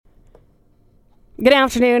Good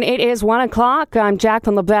afternoon. It is 1 o'clock. I'm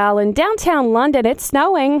Jacqueline LaBelle. In downtown London, it's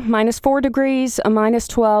snowing, -4 degrees,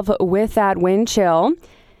 -12 with that wind chill.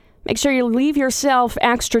 Make sure you leave yourself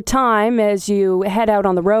extra time as you head out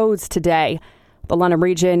on the roads today. The London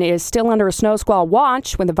region is still under a snow squall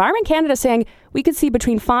watch, with Environment Canada saying we could see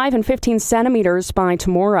between 5 and 15 centimeters by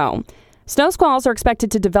tomorrow. Snow squalls are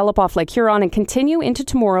expected to develop off Lake Huron and continue into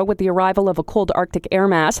tomorrow with the arrival of a cold Arctic air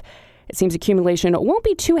mass. It seems accumulation won't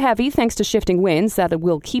be too heavy thanks to shifting winds that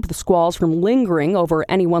will keep the squalls from lingering over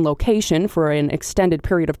any one location for an extended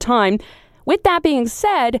period of time. With that being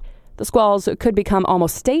said, the squalls could become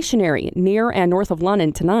almost stationary near and north of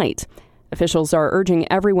London tonight. Officials are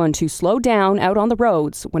urging everyone to slow down out on the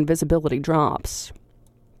roads when visibility drops.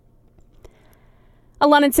 A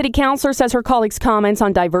London City Councillor says her colleagues' comments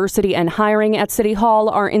on diversity and hiring at City Hall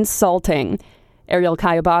are insulting. Ariel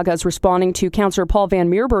Kayabaga is responding to Councillor Paul Van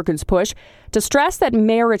Meerbergen's push to stress that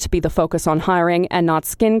merit be the focus on hiring and not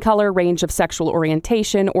skin color, range of sexual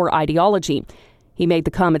orientation, or ideology. He made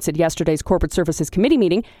the comments at yesterday's Corporate Services Committee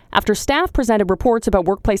meeting after staff presented reports about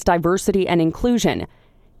workplace diversity and inclusion.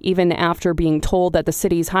 Even after being told that the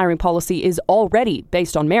city's hiring policy is already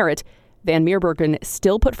based on merit, Van Meerbergen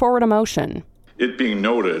still put forward a motion. It being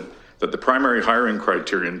noted that the primary hiring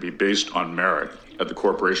criterion be based on merit at the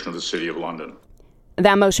Corporation of the City of London.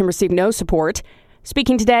 That motion received no support.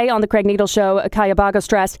 Speaking today on the Craig Needle Show, Kayabaga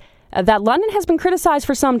stressed that London has been criticized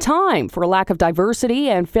for some time for a lack of diversity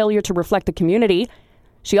and failure to reflect the community.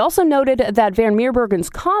 She also noted that Van Meerbergen's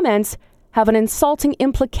comments have an insulting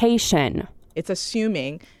implication. It's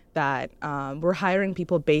assuming that we're hiring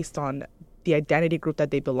people based on the identity group that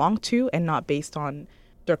they belong to and not based on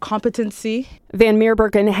their competency. Van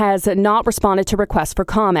Meerbergen has not responded to requests for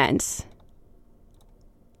comments.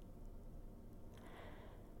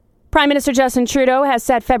 Prime Minister Justin Trudeau has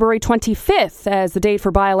set February 25th as the date for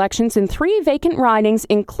by-elections in 3 vacant ridings,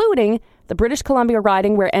 including the British Columbia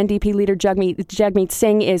riding where NDP leader Jagmeet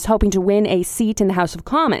Singh is hoping to win a seat in the House of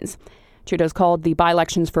Commons. Trudeau's called the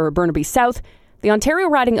by-elections for Burnaby South, the Ontario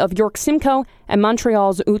riding of York-Simcoe, and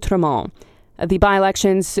Montreal's Outremont. The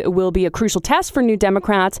by-elections will be a crucial test for New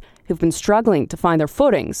Democrats who've been struggling to find their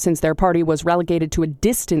footing since their party was relegated to a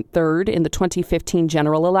distant third in the 2015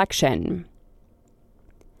 general election.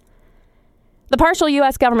 The partial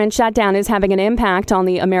U.S. government shutdown is having an impact on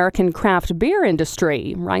the American craft beer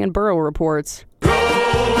industry. Ryan Burrow reports.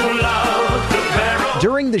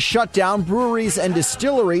 During the shutdown, breweries and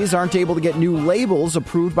distilleries aren't able to get new labels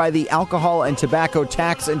approved by the Alcohol and Tobacco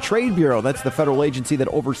Tax and Trade Bureau. That's the federal agency that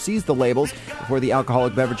oversees the labels before the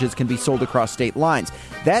alcoholic beverages can be sold across state lines.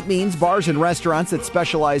 That means bars and restaurants that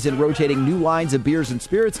specialize in rotating new lines of beers and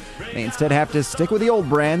spirits may instead have to stick with the old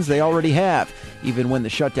brands they already have. Even when the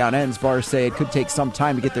shutdown ends, bars say it could take some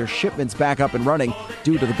time to get their shipments back up and running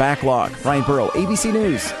due to the backlog. Ryan Burrow, ABC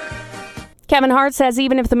News. Kevin Hart says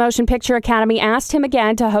even if the Motion Picture Academy asked him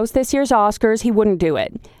again to host this year's Oscars, he wouldn't do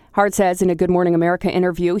it. Hart says in a Good Morning America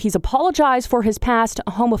interview he's apologized for his past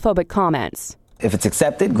homophobic comments. If it's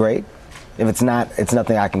accepted, great. If it's not, it's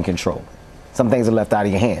nothing I can control. Some things are left out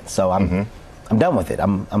of your hands, so I'm done with it.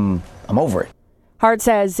 I'm over it. Hart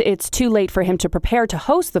says it's too late for him to prepare to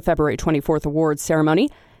host the February 24th awards ceremony,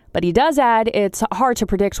 but he does add it's hard to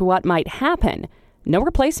predict what might happen. No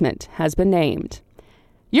replacement has been named.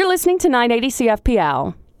 You're listening to 980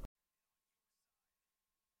 CFPL.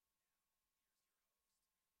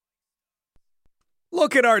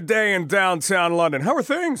 Look at our day in downtown London. How are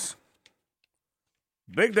things?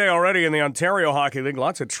 Big day already in the Ontario Hockey League.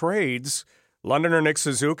 Lots of trades. Londoner Nick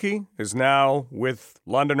Suzuki is now with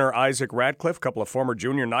Londoner Isaac Ratcliffe, a couple of former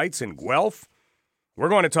junior Knights in Guelph. We're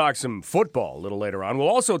going to talk some football a little later on. We'll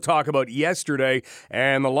also talk about yesterday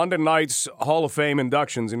and the London Knights Hall of Fame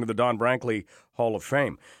inductions into the Don Brankley Hall of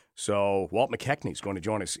Fame. So Walt McKechnie is going to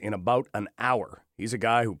join us in about an hour. He's a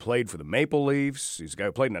guy who played for the Maple Leafs. He's a guy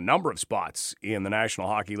who played in a number of spots in the National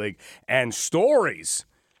Hockey League. And stories.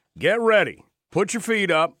 Get ready. Put your feet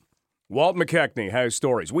up. Walt McKechnie has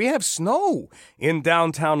stories. We have snow in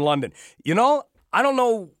downtown London. You know, I don't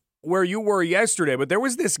know where you were yesterday, but there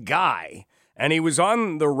was this guy, and he was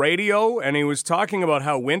on the radio, and he was talking about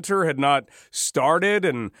how winter had not started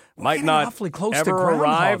and might not awfully close ever to Groundhog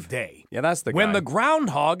arrive. Day. Yeah, that's the guy. When the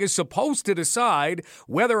groundhog is supposed to decide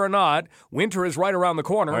whether or not winter is right around the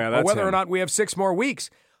corner or whether or not we have 6 more weeks.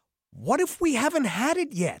 What if we haven't had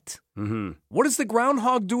it yet? Mm-hmm. What does the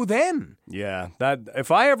groundhog do then? Yeah, that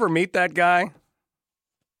if I ever meet that guy,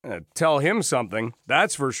 I'm gonna tell him something,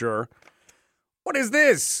 that's for sure. What is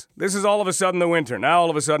this? This is all of a sudden the winter. Now all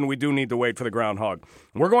of a sudden we do need to wait for the groundhog.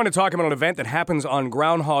 We're going to talk about an event that happens on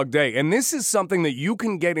Groundhog Day, and this is something that you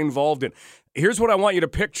can get involved in. Here's what I want you to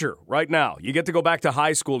picture right now. You get to go back to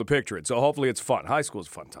high school to picture it, so hopefully it's fun. High school's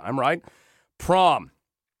a fun time, right? Prom.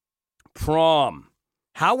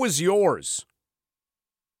 How was yours?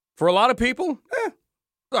 For a lot of people,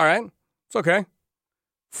 all right. It's okay.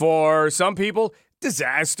 For some people,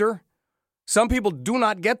 disaster. Some people do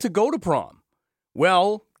not get to go to prom.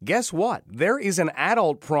 Well, guess what? There is an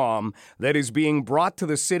adult prom that is being brought to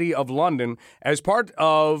the City of London as part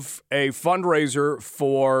of a fundraiser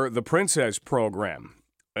for the Princess program.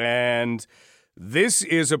 And this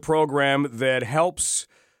is a program that helps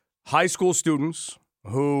high school students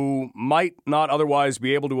who might not otherwise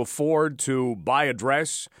be able to afford to buy a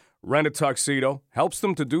dress, rent a tuxedo, helps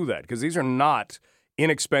them to do that because these are not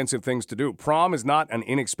inexpensive things to do. Prom is not an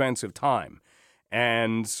inexpensive time.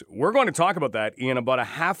 And we're going to talk about that in about a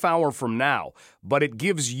half hour from now. But it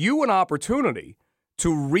gives you an opportunity to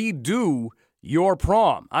redo your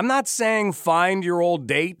prom. I'm not saying find your old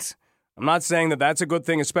date. I'm not saying that that's a good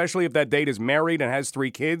thing, especially if that date is married and has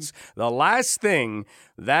 3 kids. The last thing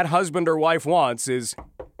that husband or wife wants is,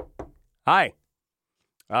 hi,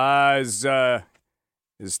 is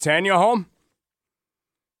Tanya home?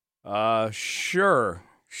 Sure.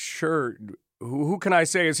 Who can I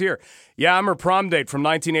say is here? Yeah, I'm her prom date from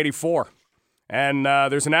 1984. And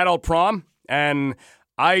there's an adult prom, and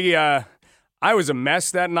I was a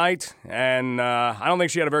mess that night, and I don't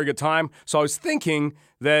think she had a very good time. So I was thinking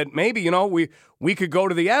that maybe, we could go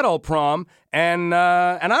to the adult prom, and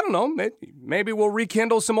I don't know, maybe we'll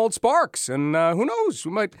rekindle some old sparks, and who knows,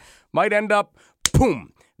 we might end up,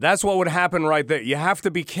 boom. That's what would happen right there. You have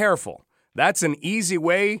to be careful. That's an easy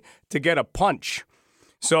way to get a punch.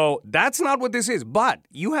 So that's not what this is, but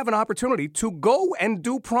you have an opportunity to go and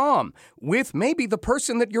do prom with maybe the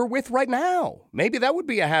person that you're with right now. Maybe that would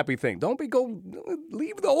be a happy thing.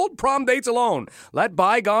 Leave the old prom dates alone. Let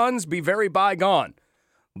bygones be very bygone.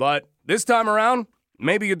 But this time around,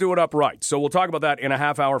 maybe you do it upright. So we'll talk about that in a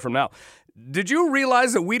half hour from now. Did you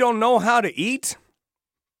realize that we don't know how to eat?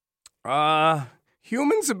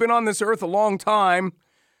 Humans have been on this earth a long time.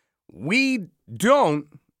 We don't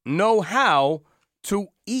know how to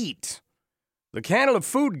eat. The Canada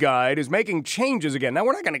Food Guide is making changes again. Now,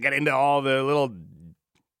 we're not going to get into all the little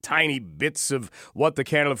tiny bits of what the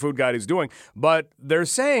Canada Food Guide is doing, but they're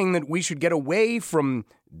saying that we should get away from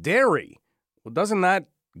dairy. Well, doesn't that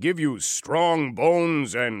give you strong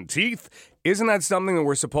bones and teeth? Isn't that something that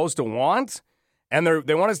we're supposed to want? And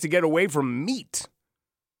they want us to get away from meat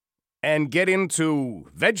and get into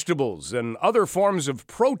vegetables and other forms of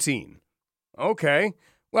protein. Okay.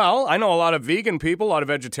 Well, I know a lot of vegan people, a lot of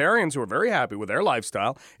vegetarians who are very happy with their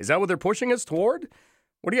lifestyle. Is that what they're pushing us toward?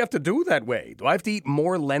 What do you have to do that way? Do I have to eat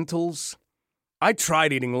more lentils? I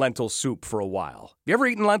tried eating lentil soup for a while. You ever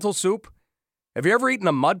eaten lentil soup? Have you ever eaten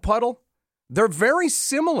a mud puddle? They're very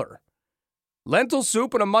similar. Lentil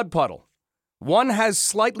soup and a mud puddle. One has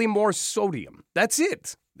slightly more sodium. That's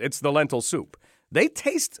it. It's the lentil soup. They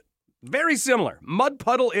taste very similar, mud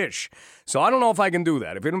puddle-ish. So I don't know if I can do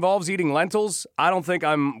that. If it involves eating lentils, I don't think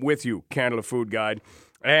I'm with you, Canada Food Guide.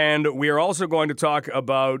 And we are also going to talk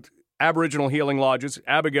about Aboriginal Healing Lodges.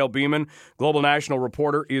 Abigail Beeman, Global National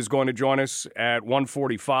reporter, is going to join us at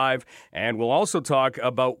 1:45. And we'll also talk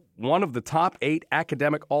about one of the top 8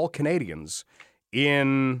 academic All-Canadians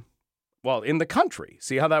in the country.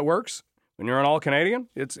 See how that works? When you're an All-Canadian,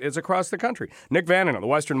 it's across the country. Nick Vannon of the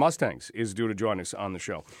Western Mustangs is due to join us on the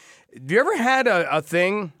show. Do you ever had a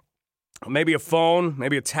thing, maybe a phone,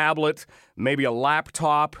 maybe a tablet, maybe a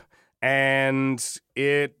laptop, and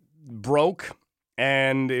it broke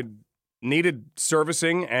and it needed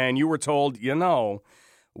servicing, and you were told,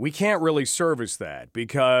 we can't really service that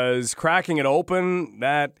because cracking it open,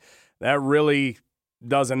 that really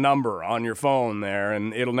does a number on your phone there,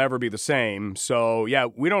 and it'll never be the same. So, yeah,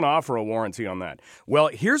 we don't offer a warranty on that. Well,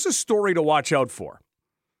 here's a story to watch out for.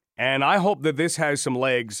 And I hope that this has some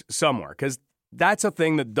legs somewhere, because that's a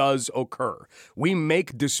thing that does occur. We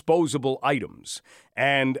make disposable items.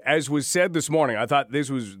 And as was said this morning, I thought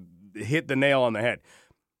this hit the nail on the head.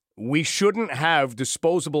 We shouldn't have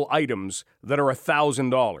disposable items that are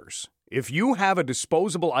 $1,000. If you have a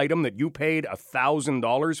disposable item that you paid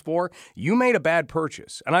 $1,000 for, you made a bad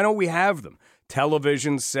purchase. And I know we have them.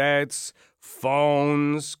 Television sets,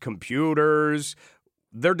 phones, computers.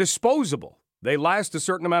 They're disposable. They last a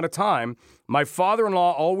certain amount of time. My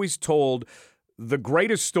father-in-law always told the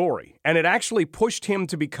greatest story, and it actually pushed him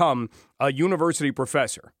to become a university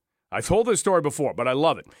professor. I told this story before, but I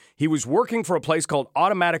love it. He was working for a place called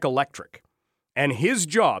Automatic Electric. And his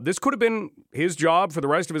job, this could have been his job for the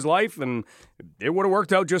rest of his life, and it would have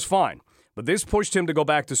worked out just fine. But this pushed him to go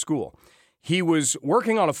back to school. He was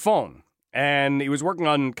working on a phone, and he was working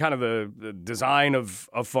on kind of the design of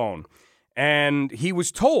a phone. And he was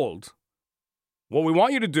told, what we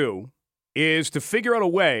want you to do is to figure out a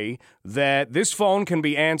way that this phone can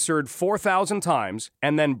be answered 4,000 times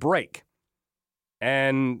and then break.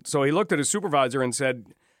 And so he looked at his supervisor and said,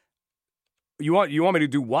 you want me to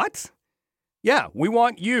do what? Yeah, we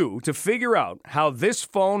want you to figure out how this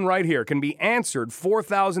phone right here can be answered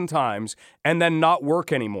 4,000 times and then not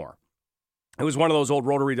work anymore. It was one of those old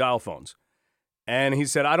rotary dial phones. And he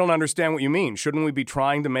said, I don't understand what you mean. Shouldn't we be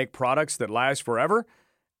trying to make products that last forever?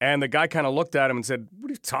 And the guy kind of looked at him and said, what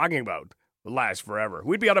are you talking about? Last forever.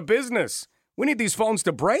 We'd be out of business. We need these phones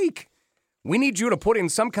to break. We need you to put in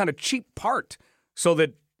some kind of cheap part so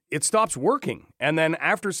that it stops working. And then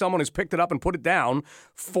after someone has picked it up and put it down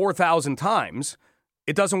 4,000 times,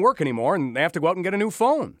 it doesn't work anymore and they have to go out and get a new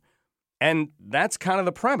phone. And that's kind of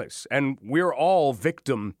the premise. And we're all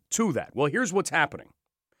victim to that. Well, here's what's happening.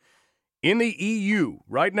 In the EU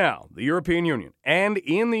right now, the European Union, and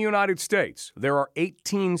in the United States, there are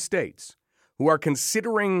 18 states who are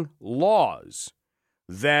considering laws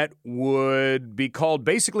that would be called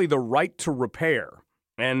basically the right to repair.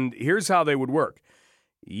 And here's how they would work.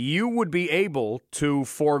 You would be able to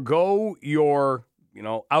forego your,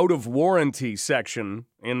 out of warranty section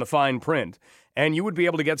in the fine print, and you would be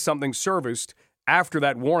able to get something serviced after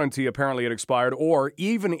that warranty apparently had expired, or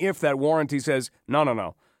even if that warranty says,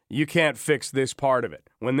 no, you can't fix this part of it.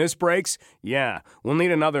 When this breaks, we'll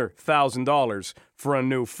need another $1,000 for a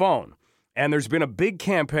new phone. And there's been a big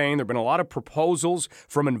campaign, there have been a lot of proposals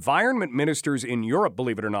from environment ministers in Europe,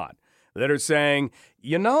 believe it or not, that are saying,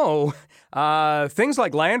 things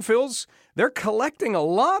like landfills, they're collecting a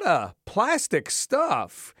lot of plastic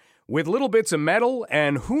stuff with little bits of metal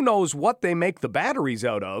and who knows what they make the batteries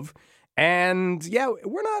out of. And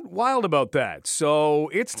we're not wild about that. So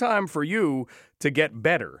it's time for you to get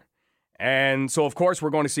better. And so, of course,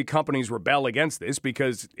 we're going to see companies rebel against this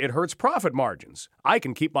because it hurts profit margins. I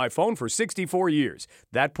can keep my phone for 64 years.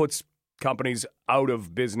 That puts companies out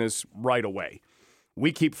of business right away.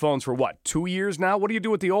 We keep phones for 2 years now? What do you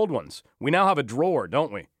do with the old ones? We now have a drawer,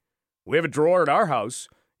 don't we? We have a drawer at our house.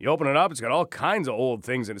 You open it up, it's got all kinds of old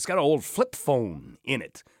things, and it's got an old flip phone in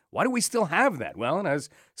it. Why do we still have that? Well, it has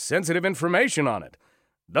sensitive information on it.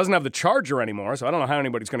 It doesn't have the charger anymore, so I don't know how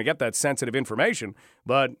anybody's going to get that sensitive information.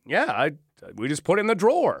 But, we just put it in the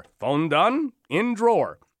drawer. Phone done, in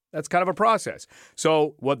drawer. That's kind of a process.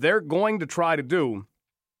 So what they're going to try to do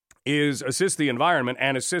is assist the environment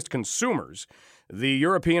and assist consumers. The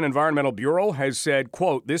European Environmental Bureau has said,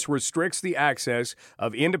 quote, this restricts the access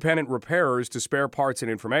of independent repairers to spare parts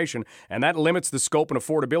and information, and that limits the scope and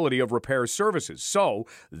affordability of repair services. So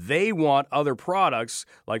they want other products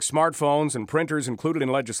like smartphones and printers included in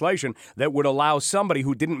legislation that would allow somebody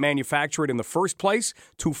who didn't manufacture it in the first place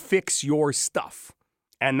to fix your stuff.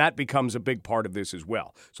 And that becomes a big part of this as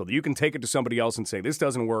well. So that you can take it to somebody else and say, this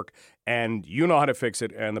doesn't work, and you know how to fix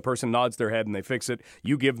it, and the person nods their head and they fix it.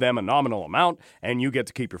 You give them a nominal amount, and you get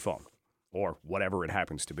to keep your phone, or whatever it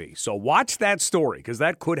happens to be. So watch that story, because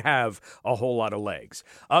that could have a whole lot of legs.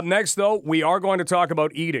 Up next, though, we are going to talk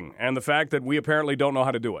about eating and the fact that we apparently don't know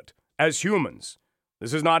how to do it. As humans,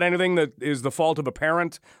 this is not anything that is the fault of a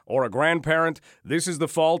parent or a grandparent. This is the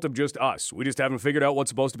fault of just us. We just haven't figured out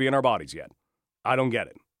what's supposed to be in our bodies yet. I don't get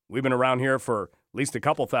it. We've been around here for at least a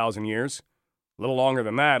couple thousand years. A little longer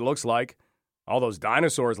than that, it looks like. All those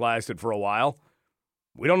dinosaurs lasted for a while.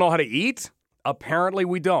 We don't know how to eat? Apparently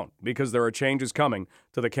we don't, because there are changes coming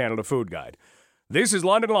to the Canada Food Guide. This is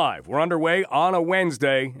London Live. We're underway on a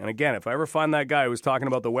Wednesday. And again, if I ever find that guy who was talking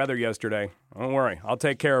about the weather yesterday, don't worry. I'll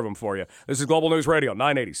take care of him for you. This is Global News Radio,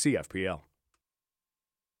 980 CFPL.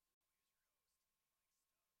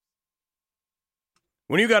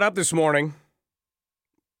 When you got up this morning,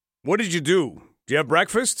 what did you do? Did you have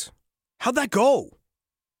breakfast? How'd that go?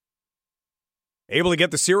 Able to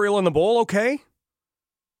get the cereal in the bowl okay?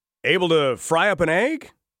 Able to fry up an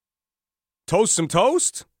egg? Toast some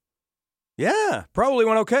toast? Yeah, probably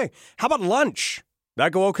went okay. How about lunch?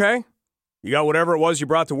 That go okay? You got whatever it was you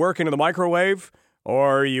brought to work into the microwave?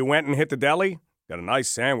 Or you went and hit the deli? Got a nice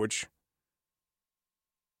sandwich.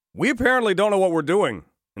 We apparently don't know what we're doing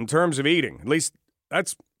in terms of eating. At least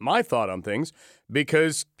that's my thought on things,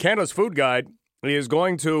 because Canada's Food Guide is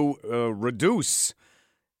going to reduce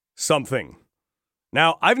something.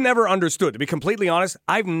 Now, I've never understood, to be completely honest,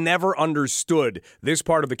 I've never understood this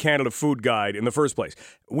part of the Canada Food Guide in the first place.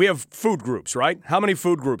 We have food groups, right? How many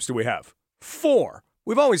food groups do we have? 4.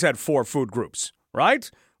 We've always had 4 food groups, right?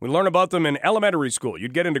 We learn about them in elementary school.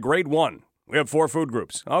 You'd get into grade 1. We have 4 food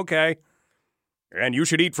groups. Okay. And you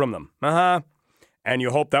should eat from them. Uh-huh. And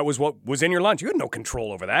you hope that was what was in your lunch. You had no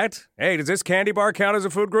control over that. Hey, does this candy bar count as a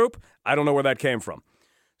food group? I don't know where that came from.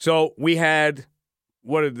 So we had,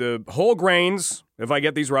 what are the whole grains, if I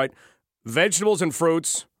get these right, vegetables and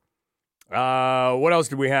fruits. What else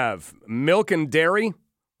did we have? Milk and dairy,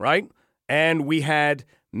 right? And we had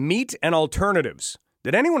meat and alternatives.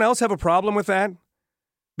 Did anyone else have a problem with that?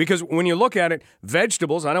 Because when you look at it,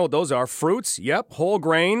 vegetables, I know what those are. Fruits, yep. Whole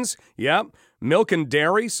grains, yep. Milk and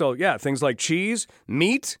dairy, so yeah, things like cheese.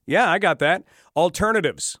 Meat, yeah, I got that.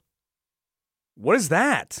 Alternatives. What is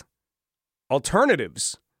that?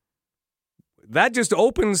 Alternatives. That just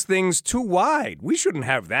opens things too wide. We shouldn't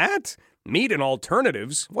have that. Meat and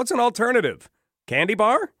alternatives. What's an alternative? Candy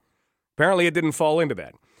bar? Apparently it didn't fall into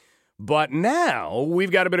that. But now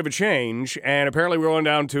we've got a bit of a change, and apparently we're going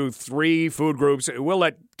down to 3 food groups. We'll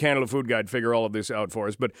let Canada Food Guide figure all of this out for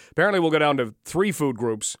us, but apparently we'll go down to 3 food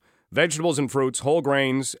groups: vegetables and fruits, whole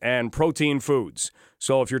grains, and protein foods.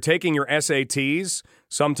 So if you're taking your SATs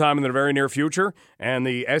sometime in the very near future, and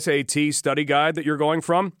the SAT study guide that you're going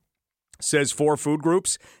from says 4 food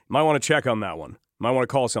groups, you might want to check on that one. You might want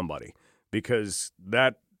to call somebody, because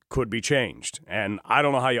that could be changed. And I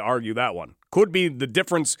don't know how you argue that one. Could be the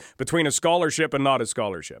difference between a scholarship and not a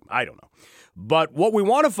scholarship. I don't know. But what we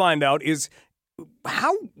want to find out is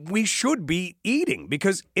how we should be eating,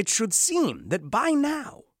 because it should seem that by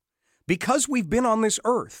now, because we've been on this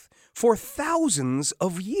earth for thousands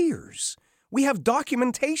of years, we have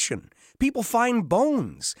documentation. People find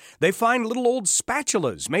bones. They find little old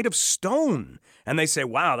spatulas made of stone. And they say,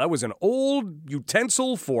 wow, that was an old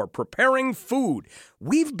utensil for preparing food.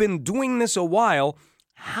 We've been doing this a while.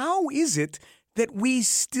 How is it that we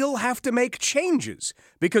still have to make changes?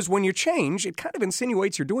 Because when you change, it kind of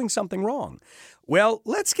insinuates you're doing something wrong. Well,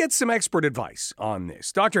 let's get some expert advice on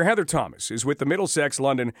this. Dr. Heather Thomas is with the Middlesex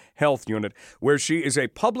London Health Unit, where she is a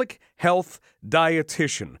public health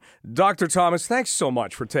dietitian. Dr. Thomas, thanks so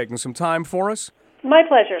much for taking some time for us. My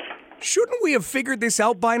pleasure. Shouldn't we have figured this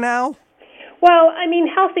out by now? Well, I mean,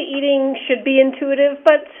 healthy eating should be intuitive,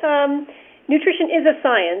 but nutrition is a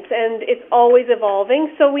science, and it's always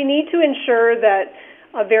evolving, so we need to ensure that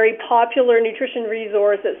a very popular nutrition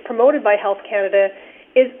resource that's promoted by Health Canada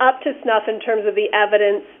is up to snuff in terms of the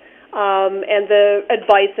evidence and the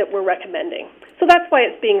advice that we're recommending. So that's why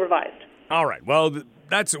it's being revised. All right. Well,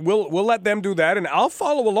 we'll let them do that, and I'll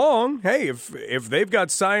follow along. Hey, if they've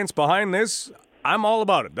got science behind this, I'm all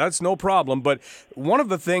about it. That's no problem. But one of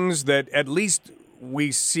the things that at least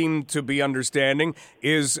we seem to be understanding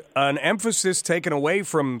is an emphasis taken away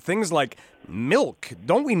from things like milk.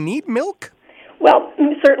 Don't we need milk? Well,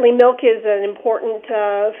 certainly milk is an important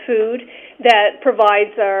food that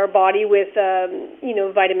provides our body with,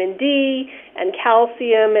 vitamin D and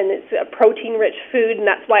calcium, and it's a protein-rich food, and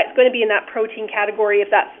that's why it's going to be in that protein category if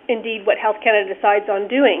that's indeed what Health Canada decides on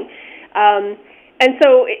doing. And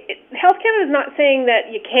so Health Canada is not saying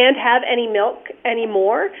that you can't have any milk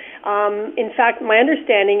anymore. In fact, my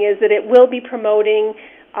understanding is that it will be promoting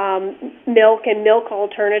milk and milk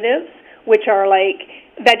alternatives, which are like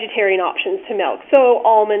vegetarian options to milk. So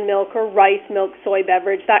almond milk or rice milk, soy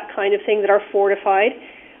beverage, that kind of thing that are fortified.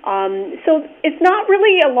 So it's not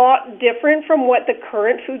really a lot different from what the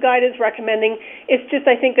current food guide is recommending. It's just,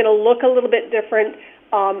 I think, going to look a little bit different.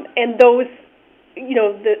 And those,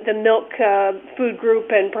 the milk food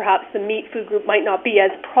group and perhaps the meat food group might not be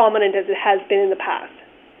as prominent as it has been in the past.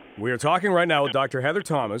 We are talking right now with Dr. Heather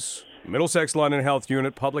Thomas, Middlesex London Health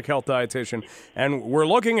Unit, public health dietitian, and we're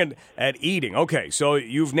looking at eating. Okay, so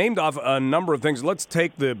you've named off a number of things. Let's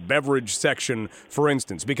take the beverage section, for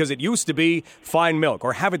instance, because it used to be fine milk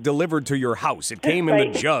or have it delivered to your house. It came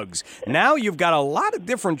in the jugs. Now you've got a lot of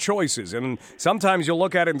different choices, and sometimes you'll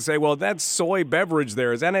look at it and say, well, that soy beverage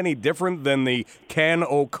there, is that any different than the can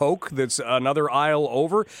o' Coke that's another aisle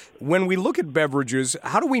over? When we look at beverages,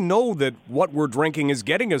 how do we know that what we're drinking is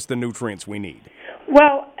getting us the nutrients we need?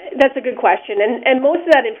 Well, that's a good question, and most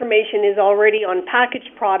of that information is already on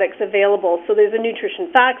packaged products available. So there's a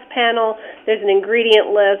nutrition facts panel, there's an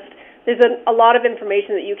ingredient list, there's a lot of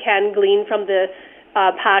information that you can glean from the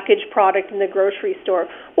packaged product in the grocery store.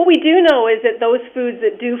 What we do know is that those foods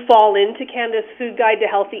that do fall into Canada's Food Guide to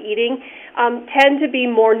Healthy Eating tend to be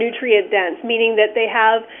more nutrient dense, meaning that they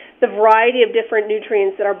have the variety of different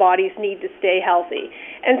nutrients that our bodies need to stay healthy.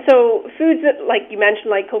 And so foods that, like you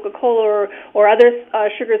mentioned, like Coca-Cola or other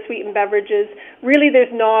sugar-sweetened beverages, really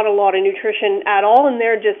there's not a lot of nutrition at all in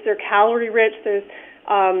there. They're calorie-rich. There's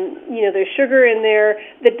sugar in there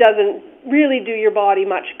that doesn't really do your body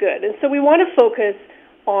much good. And so we want to focus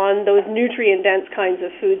on those nutrient-dense kinds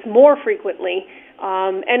of foods more frequently.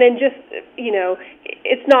 And then just,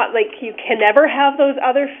 it's not like you can never have those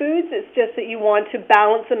other foods. It's just that you want to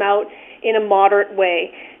balance them out in a moderate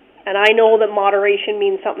way. And I know that moderation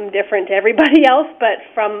means something different to everybody else, but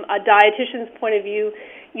from a dietitian's point of view,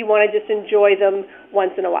 you want to just enjoy them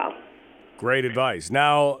once in a while. Great advice.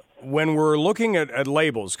 Now, when we're looking at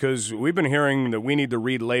labels, because we've been hearing that we need to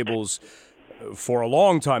read labels for a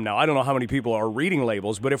long time now. I don't know how many people are reading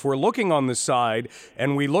labels, but if we're looking on the side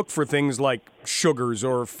and we look for things like sugars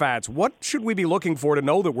or fats, what should we be looking for to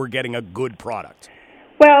know that we're getting a good product?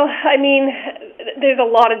 Well, I mean, there's a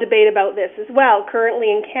lot of debate about this as well.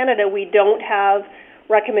 Currently in Canada, we don't have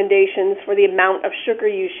recommendations for the amount of sugar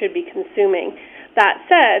you should be consuming. That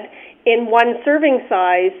said, in one serving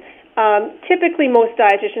size, typically most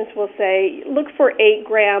dietitians will say look for 8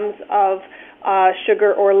 grams of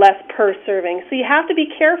sugar or less per serving. So you have to be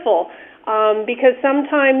careful because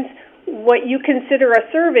sometimes what you consider a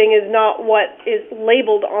serving is not what is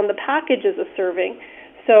labeled on the package as a serving.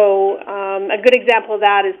 So a good example of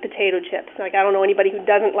that is potato chips. Like, I don't know anybody who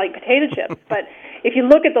doesn't like potato chips, but if you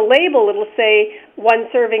look at the label, it'll say one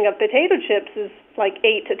serving of potato chips is like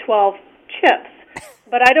 8 to 12 chips.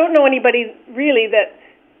 But I don't know anybody really that,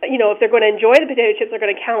 if they're going to enjoy the potato chips, they're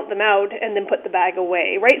going to count them out and then put the bag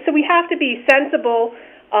away, right? So we have to be sensible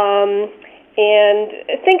and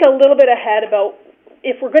think a little bit ahead about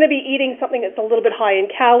if we're going to be eating something that's a little bit high in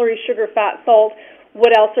calories, sugar, fat, salt,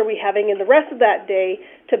 what else are we having in the rest of that day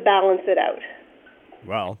to balance it out?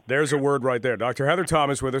 Well, there's a word right there. Dr. Heather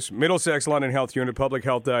Thomas with us, Middlesex London Health Unit public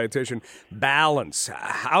health dietitian. Balance.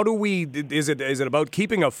 How do we, is it about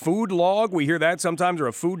keeping a food log? We hear that sometimes, or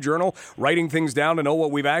a food journal, writing things down to know what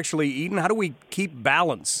we've actually eaten. How do we keep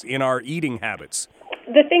balance in our eating habits?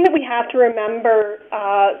 The thing that we have to remember,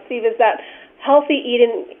 Steve, is that healthy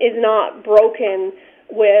eating is not broken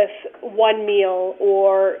with one meal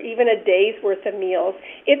or even a day's worth of meals.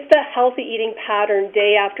 It's the healthy eating pattern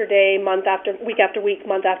day after day, month after week,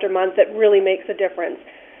 month after month that really makes a difference.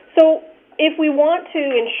 So if we want to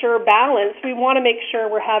ensure balance, we want to make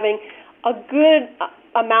sure we're having a good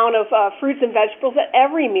amount of fruits and vegetables at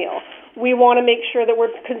every meal. We want to make sure that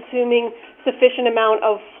we're consuming sufficient amount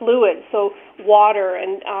of fluid, so water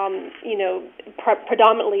and,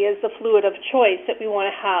 predominantly is the fluid of choice that we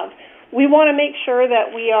want to have. We want to make sure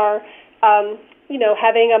that we are,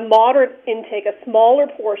 having a moderate intake, a smaller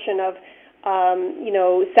portion of,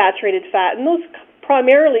 saturated fat. And those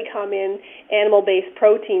primarily come in animal-based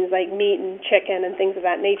proteins like meat and chicken and things of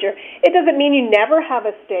that nature. It doesn't mean you never have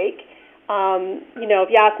a steak. If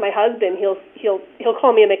you ask my husband, he'll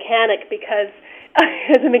call me a mechanic because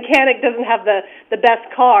as a mechanic doesn't have the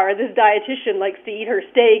best car. This dietitian likes to eat her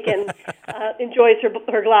steak and enjoys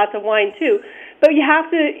her glass of wine too. But you have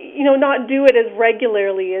to, not do it as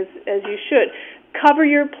regularly as you should. Cover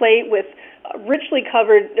your plate with richly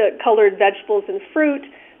colored vegetables and fruit.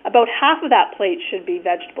 About half of that plate should be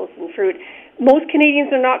vegetables and fruit. Most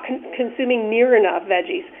Canadians are not consuming near enough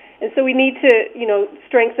veggies, and so we need to,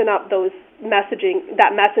 strengthen up that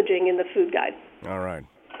messaging in the food guide. All right.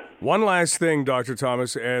 One last thing, Dr.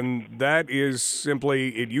 Thomas, and that is simply,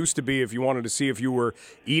 it used to be if you wanted to see if you were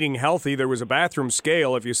eating healthy, there was a bathroom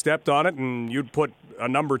scale. If you stepped on it and you'd put a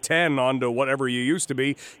number 10 onto whatever you used to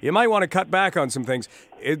be, you might want to cut back on some things.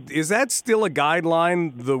 Is that still a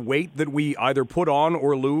guideline, the weight that we either put on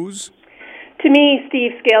or lose? To me,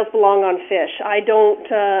 Steve, scales belong on fish. I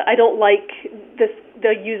don't like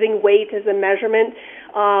the using weight as a measurement.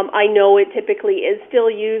 I know it typically is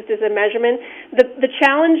still used as a measurement. The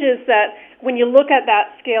challenge is that when you look at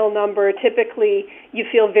that scale number, typically you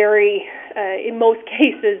feel very, in most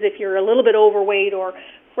cases, if you're a little bit overweight or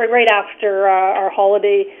right after our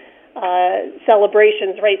holiday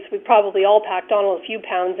celebrations, right, so we probably all packed on a few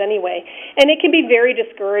pounds anyway. And it can be very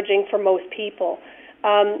discouraging for most people.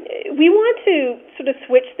 We want to sort of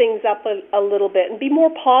switch things up a little bit and be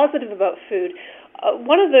more positive about food.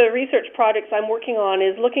 One of the research projects I'm working on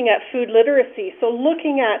is looking at food literacy, so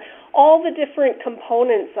looking at all the different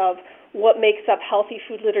components of what makes up healthy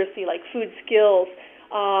food literacy, like food skills,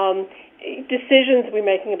 decisions we're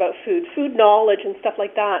making about food knowledge and stuff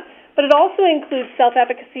like that. But it also includes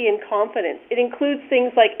self-efficacy and confidence. It includes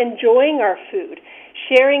things like enjoying our food,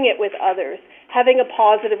 sharing it with others, having a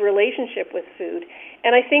positive relationship with food.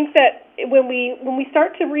 And I think that when we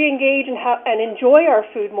start to re-engage and enjoy our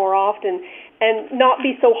food more often and not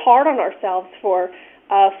be so hard on ourselves for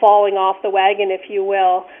falling off the wagon, if you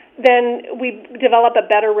will, then we develop a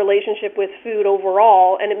better relationship with food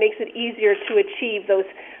overall, and it makes it easier to achieve those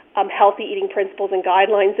healthy eating principles and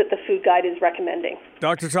guidelines that the food guide is recommending.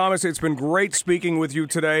 Dr. Thomas, it's been great speaking with you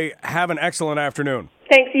today. Have an excellent afternoon.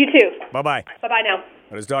 Thanks, you too. Bye-bye. Bye-bye now.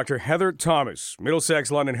 That is Dr. Heather Thomas,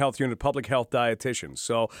 Middlesex London Health Unit Public Health Dietitian.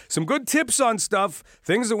 So some good tips on stuff,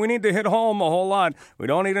 things that we need to hit home a whole lot. We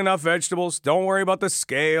don't eat enough vegetables. Don't worry about the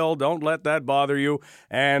scale. Don't let that bother you.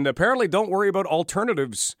 And apparently don't worry about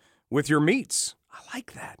alternatives with your meats. I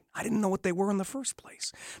like that. I didn't know what they were in the first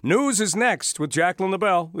place. News is next with Jacqueline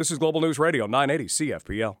LaBelle. This is Global News Radio, 980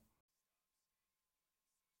 CFPL.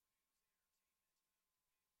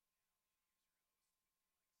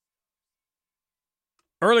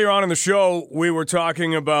 Earlier on in the show, we were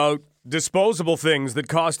talking about disposable things that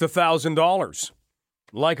cost $1,000,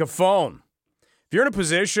 like a phone. If you're in a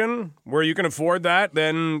position where you can afford that,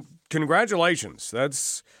 then congratulations.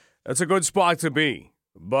 That's a good spot to be.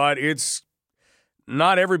 But it's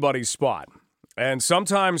not everybody's spot. And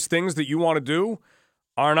sometimes things that you want to do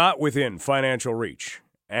are not within financial reach.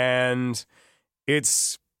 And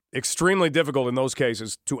it's extremely difficult in those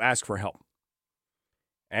cases to ask for help.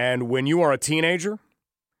 And when you are a teenager,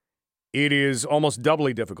 it is almost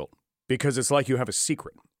doubly difficult because it's like you have a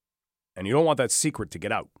secret, and you don't want that secret to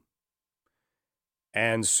get out.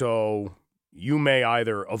 And so you may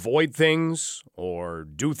either avoid things or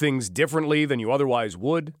do things differently than you otherwise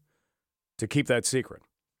would to keep that secret.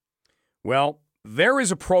 Well, there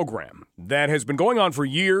is a program that has been going on for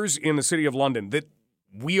years in the City of London that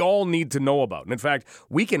we all need to know about. And in fact,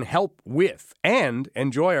 we can help with and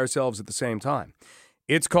enjoy ourselves at the same time.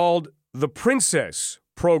 It's called the Princess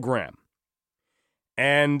Program.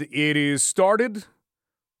 And it is started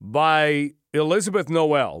by Elizabeth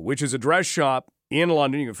Noel, which is a dress shop in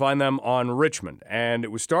London. You can find them on Richmond. And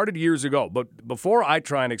it was started years ago. But before I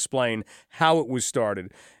try and explain how it was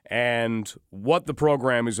started and what the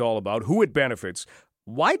program is all about, who it benefits,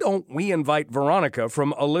 why don't we invite Veronica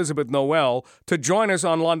from Elizabeth Noel to join us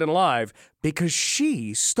on London Live? Because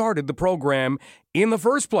she started the program in the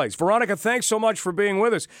first place. Veronica, thanks so much for being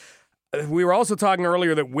with us. We were also talking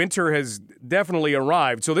earlier that winter has definitely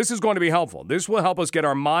arrived, so this is going to be helpful. This will help us get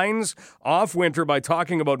our minds off winter by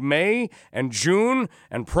talking about May and June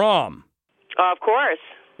and prom. Of course.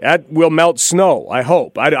 That will melt snow, I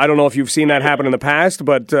hope. I don't know if you've seen that happen in the past,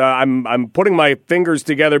 but I'm putting my fingers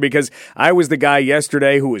together because I was the guy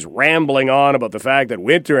yesterday who was rambling on about the fact that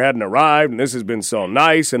winter hadn't arrived and this has been so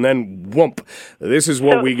nice, and then whoomp, this is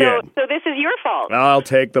what we get. So this is your fault. I'll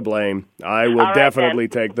take the blame. I will definitely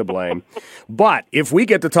take the blame. But if we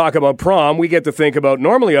get to talk about prom, we get to think about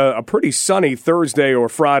normally a pretty sunny Thursday or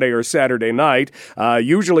Friday or Saturday night,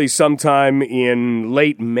 usually sometime in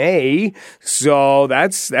late May. So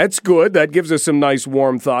that's good. That gives us some nice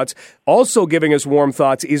warm thoughts. Also giving us warm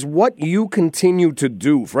thoughts is what you continue to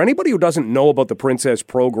do. For anybody who doesn't know about the Princess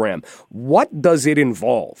Program, what does it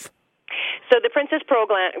involve? So the Princess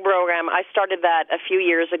Program, I started that a few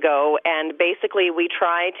years ago, and basically we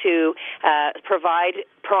try to provide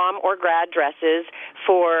prom or grad dresses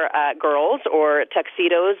for girls or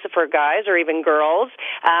tuxedos for guys or even girls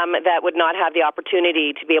that would not have the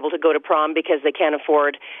opportunity to be able to go to prom because they can't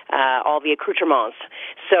afford all the accoutrements.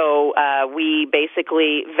 So we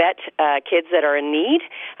basically vet kids that are in need,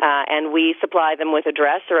 and we supply them with a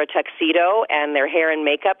dress or a tuxedo and their hair and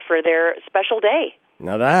makeup for their special day.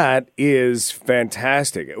 Now that is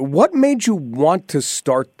fantastic. What made you want to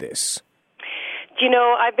start this? You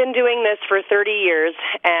know, I've been doing this for 30 years,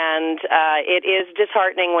 and it is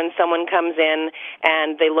disheartening when someone comes in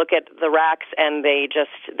and they look at the racks and they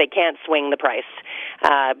can't swing the price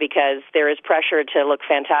because there is pressure to look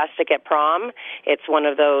fantastic at prom. It's one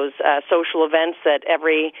of those social events that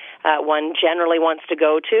everyone generally wants to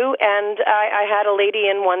go to, and I had a lady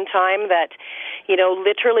in one time that, you know,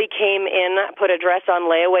 literally came in, put a dress on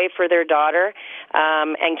layaway for their daughter,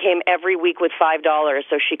 and came every week with $5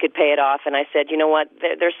 so she could pay it off. And I said, you know what,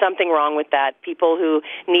 there's something wrong with that. People who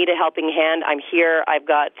need a helping hand, I'm here. I've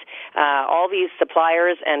got all these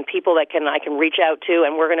suppliers and people that I can reach out to,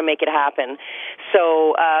 and we're going to make it happen.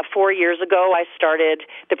 So 4 years ago, I started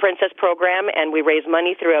the Princess Program, and we raise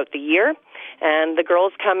money throughout the year. And the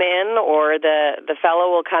girls come in, or the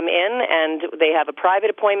fellow will come in, and they have a private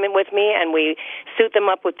appointment with me, and we suit them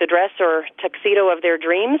up with the dress or tuxedo of their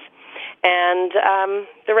dreams. And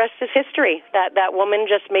the rest is history. That woman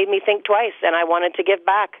just made me think twice, and I wanted to give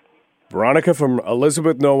back. Veronica from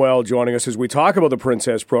Elizabeth Noel joining us as we talk about the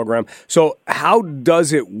Princess Program. So how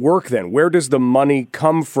does it work then? Where does the money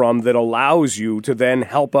come from that allows you to then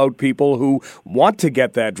help out people who want to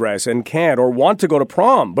get that dress and can't, or want to go to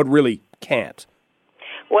prom but really can't?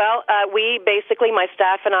 Well, we basically, my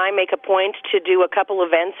staff and I, make a point to do a couple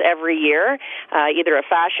events every year, either a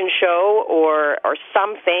fashion show or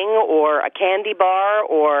something, or a candy bar,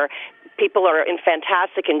 or people are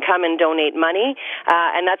fantastic and come and donate money,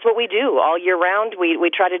 and that's what we do all year round. We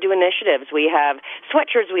try to do initiatives. We have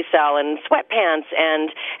sweatshirts we sell and sweatpants,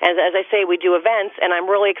 and as I say, we do events, and I'm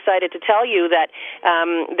really excited to tell you that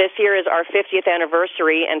this year is our 50th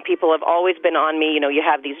anniversary, and people have always been on me, you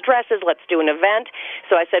have these dresses, let's do an event.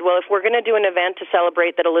 So I said, well, if we're going to do an event to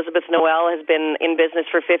celebrate that Elizabeth Noel has been in business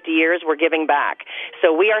for 50 years, we're giving back.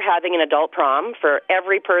 So we are having an adult prom for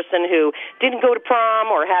every person who didn't go to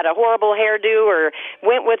prom or had a horrible hairdo or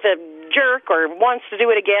went with a jerk or wants to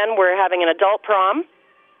do it again. We're having an adult prom.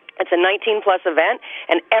 It's a 19-plus event,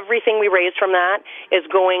 and everything we raise from that is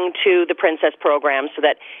going to the Princess program so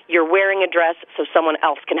that you're wearing a dress so someone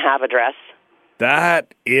else can have a dress.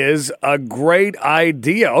 That is a great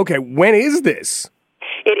idea. Okay, when is this?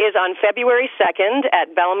 It is on February 2nd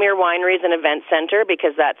at Bellemere Wineries and Event Center,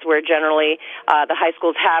 because that's where generally the high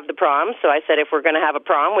schools have the prom. So I said, if we're going to have a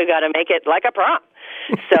prom, we got to make it like a prom.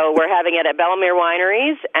 So we're having it at Bellemere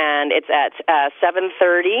Wineries, and it's at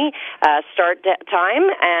 7:30 start time.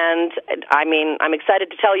 And I'm excited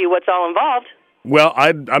to tell you what's all involved. Well,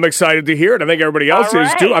 I'm excited to hear it. I think everybody else is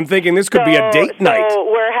too. I'm thinking this could be a date night. So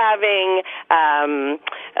we're having,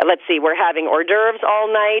 we're having hors d'oeuvres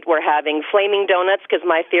all night. We're having flaming donuts, because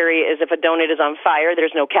my theory is if a donut is on fire,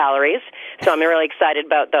 there's no calories. So I'm really excited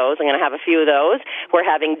about those. I'm going to have a few of those. We're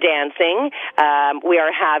having dancing. We are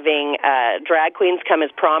having drag queens come as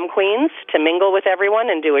prom queens to mingle with everyone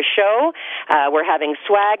and do a show. We're having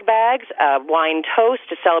swag bags, wine toast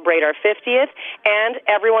to celebrate our 50th, and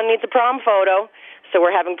everyone needs a prom photo. So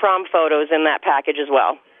we're having prom photos in that package as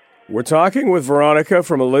well. We're talking with Veronica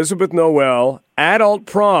from Elizabeth Noel, adult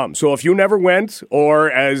prom. So if you never went, or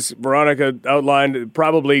as Veronica outlined,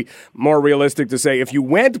 probably more realistic to say, if you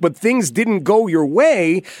went but things didn't go your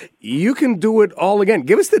way, you can do it all again.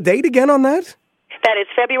 Give us the date again on that. That is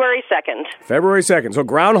February 2nd. February 2nd. So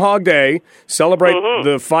Groundhog Day, celebrate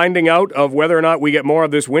the finding out of whether or not we get more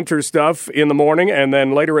of this winter stuff in the morning, and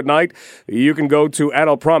then later at night, you can go to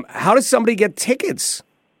adult prom. How does somebody get tickets?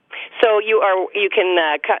 So you can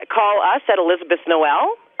call us at Elizabeth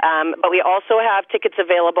Noel, but we also have tickets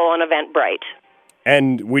available on Eventbrite.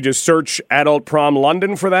 And we just search Adult Prom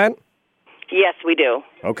London for that? Yes, we do.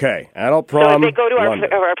 Okay, Adult Prom So if they go to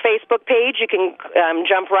our Facebook page, you can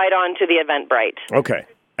jump right on to the Eventbrite. Okay,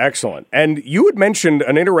 excellent. And you had mentioned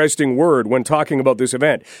an interesting word when talking about this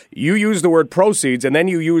event. You used the word proceeds, and then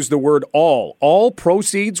you used the word all. All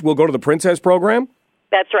proceeds will go to the Princess program?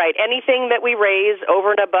 That's right. Anything that we raise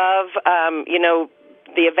over and above,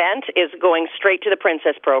 the event is going straight to the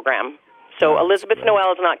Princess program. So Elizabeth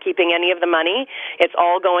Noel is not keeping any of the money. It's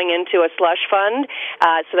all going into a slush fund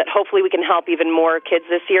so that hopefully we can help even more kids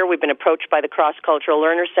this year. We've been approached by the Cross Cultural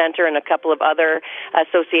Learner Center and a couple of other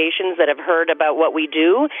associations that have heard about what we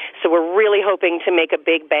do. So we're really hoping to make a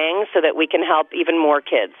big bang so that we can help even more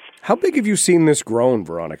kids. How big have you seen this grown,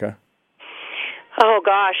 Veronica? Oh,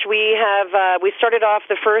 gosh, we started off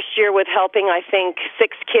the first year with helping, I think,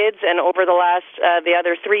 6 kids, and over the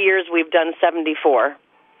other 3 years, we've done 74.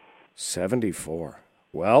 74.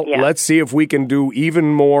 Well, Let's see if we can do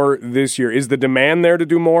even more this year. Is the demand there to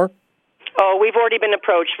do more? Oh, we've already been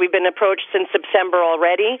approached. We've been approached since September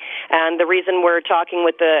already, and the reason we're talking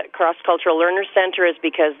with the Cross Cultural Learner Center is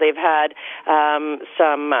because they've had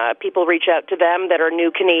some people reach out to them that are new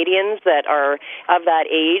Canadians that are of that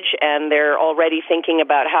age, and they're already thinking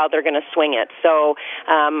about how they're going to swing it. So,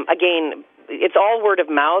 again, it's all word of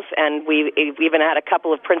mouth, and we've even had a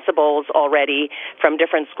couple of principals already from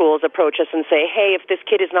different schools approach us and say, hey, if this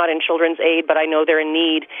kid is not in children's aid, but I know they're in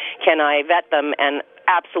need, can I vet them? And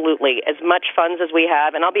absolutely, as much funds as we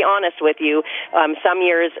have, and I'll be honest with you, some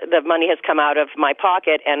years the money has come out of my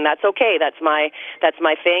pocket, and that's okay. That's my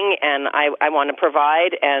thing, and I want to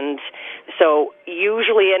provide. And so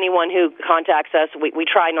usually anyone who contacts us, we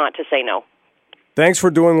try not to say no. Thanks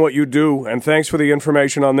for doing what you do, and thanks for the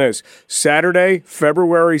information on this. Saturday,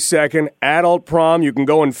 February 2nd, adult prom. You can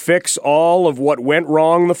go and fix all of what went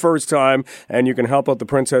wrong the first time, and you can help out the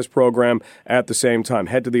Princess program at the same time.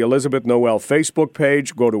 Head to the Elizabeth Noel Facebook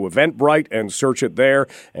page, go to Eventbrite, and search it there,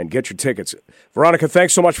 and get your tickets. Veronica,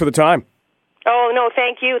 thanks so much for the time. Oh, no,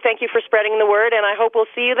 thank you. Thank you for spreading the word, and I hope we'll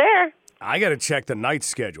see you there. I got to check the night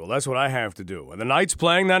schedule. That's what I have to do. Are the Knights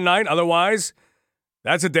playing that night? Otherwise,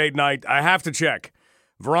 that's a date night. I have to check.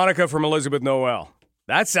 Veronica from Elizabeth Noel.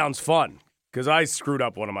 That sounds fun, because I screwed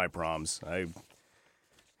up one of my proms.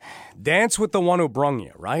 Dance with the one who brung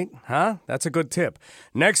you, right? Huh? That's a good tip.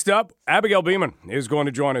 Next up, Abigail Beeman is going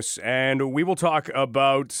to join us, and we will talk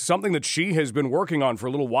about something that she has been working on for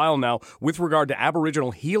a little while now with regard to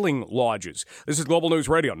Aboriginal healing lodges. This is Global News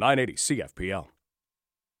Radio, 980 CFPL.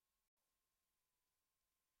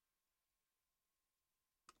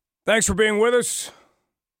 Thanks for being with us.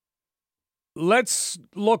 Let's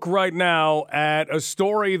look right now at a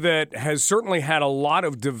story that has certainly had a lot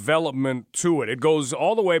of development to it. It goes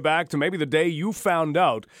all the way back to maybe the day you found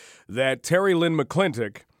out that Terry Lynn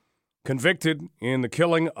McClintic, convicted in the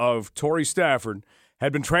killing of Tori Stafford,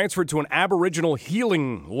 had been transferred to an Aboriginal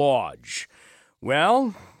healing lodge.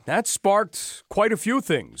 Well, that sparked quite a few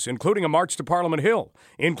things, including a march to Parliament Hill,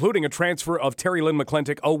 including a transfer of Terry Lynn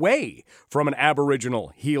McClintic away from an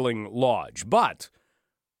Aboriginal healing lodge. But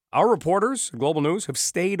our reporters, Global News, have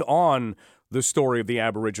stayed on the story of the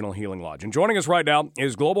Aboriginal Healing Lodge. And joining us right now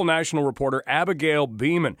is Global National reporter Abigail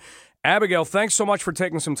Beeman. Abigail, thanks so much for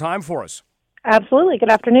taking some time for us. Absolutely.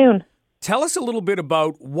 Good afternoon. Tell us a little bit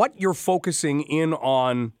about what you're focusing in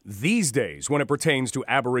on these days when it pertains to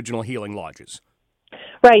Aboriginal healing lodges.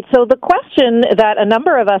 Right. So the question that a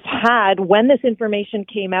number of us had when this information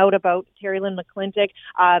came out about Terry Lynn McClintic,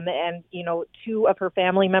 and, two of her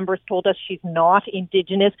family members told us she's not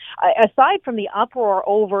Indigenous, aside from the uproar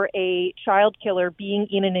over a child killer being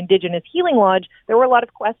in an Indigenous healing lodge, there were a lot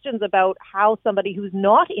of questions about how somebody who's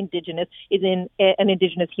not Indigenous is in an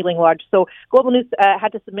Indigenous healing lodge. So Global News had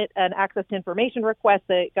to submit an access to information request.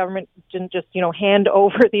 The government didn't just, hand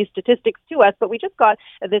over these statistics to us, but we just got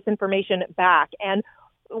this information back. And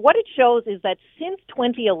what it shows is that since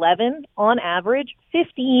 2011, on average,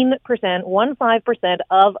 15%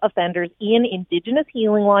 of offenders in Indigenous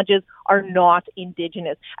healing lodges are not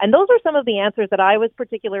Indigenous. And those are some of the answers that I was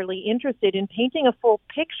particularly interested in, painting a full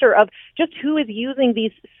picture of just who is using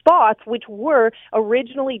these spots, which were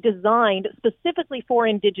originally designed specifically for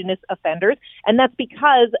Indigenous offenders. And that's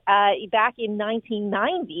because back in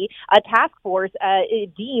 1990, a task force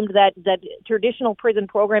deemed that traditional prison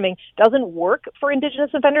programming doesn't work for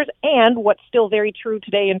Indigenous offenders, and what's still very true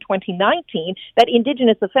today in 2019, that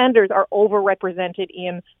Indigenous offenders are overrepresented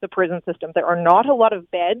in the prison system. There are not a lot of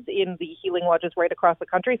beds in the healing lodges right across the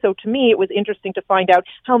country, so to me it was interesting to find out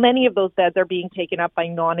how many of those beds are being taken up by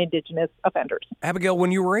non-Indigenous offenders. Abigail,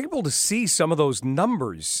 when you were able to see some of those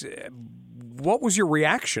numbers, what was your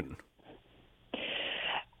reaction?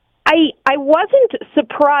 I wasn't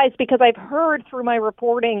surprised, because I've heard through my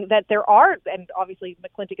reporting that there are, and obviously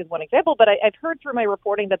McClintic is one example, but I've heard through my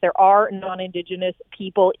reporting that there are non-Indigenous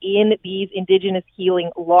people in these Indigenous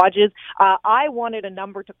healing lodges. I wanted a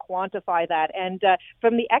number to quantify that, and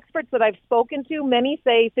from the experts that I've spoken to, many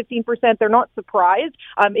say 15%. They're not surprised.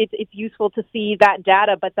 It's useful to see that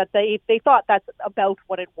data, but that they thought that's about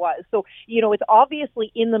what it was. So, it's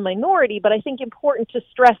obviously in the minority, but I think important to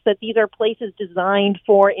stress that these are places designed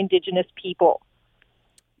for Indigenous people.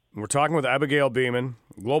 We're talking with Abigail Beeman,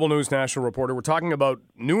 Global News national reporter. We're talking about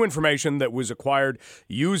new information that was acquired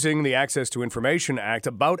using the Access to Information Act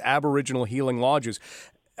about Aboriginal healing lodges.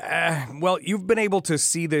 Well, you've been able to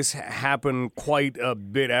see this happen quite a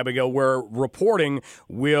bit, Abigail, where reporting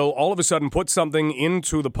will all of a sudden put something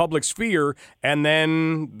into the public sphere, and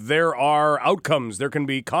then there are outcomes. There can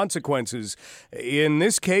be consequences. In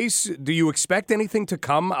this case, do you expect anything to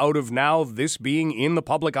come out of now this being in the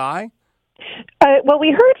public eye? Well, we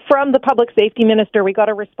heard from the public safety minister. We got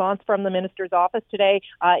a response from the minister's office today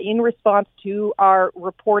in response to our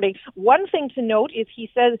reporting. One thing to note is he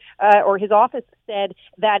says, or his office said,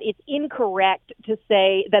 that it's incorrect to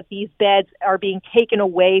say that these beds are being taken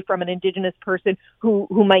away from an Indigenous person who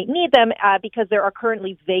might need them because there are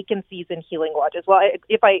currently vacancies in healing lodges. Well,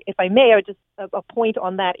 if I may, I would just a point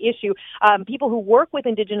on that issue. People who work with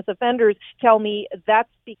Indigenous offenders tell me that's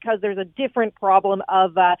because there's a different problem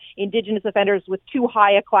of Indigenous offenders with too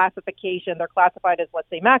high a classification. They're classified as, let's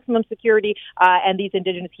say, maximum security, and these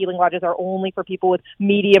Indigenous healing lodges are only for people with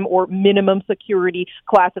medium or minimum security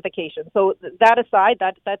classification. So that aside,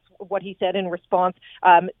 that's what he said in response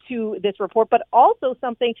to this report. But also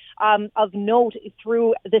something of note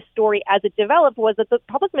through this story as it developed was that the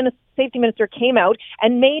public safety minister came out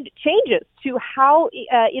and made changes to how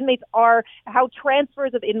how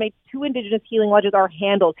transfers of inmates to Indigenous healing lodges are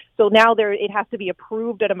handled. So now it has to be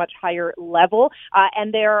approved at a much higher level. control,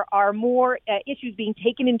 and there are more issues being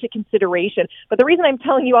taken into consideration. But the reason I'm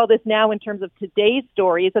telling you all this now in terms of today's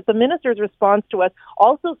story is that the minister's response to us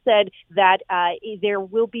also said that there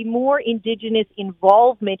will be more Indigenous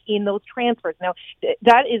involvement in those transfers. Now,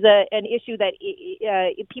 that is an issue that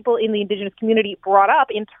people in the Indigenous community brought up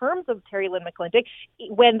in terms of Terry Lynn McClintic.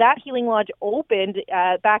 When that Healing Lodge opened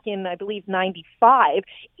back in, I believe, 95,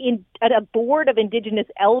 at a board of Indigenous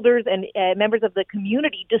elders and members of the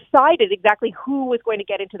community decided exactly who was going to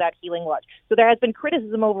get into that Healing Lodge. So there has been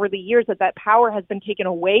criticism over the years that power has been taken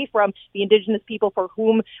away from the Indigenous people for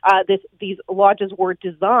whom these lodges were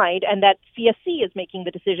designed, and that CSC is making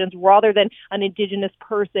the decisions rather than an Indigenous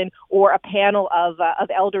person or a panel of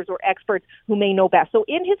elders or experts who may know best. So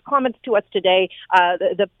in his comments to us today,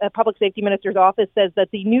 the Public Safety Minister's office says that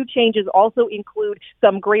the new changes also include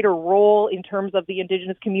some greater role in terms of the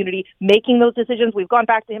Indigenous community making those decisions. We've gone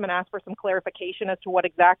back to him and asked for some clarification as to what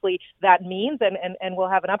exactly that means, and we'll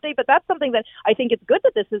have an update. But that's something that I think it's good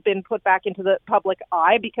that this has been put back into the public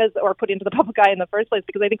eye or put into the public eye in the first place,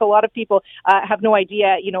 because I think a lot of people have no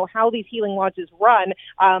idea, how these healing lodges run.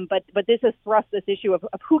 But this has thrust this issue of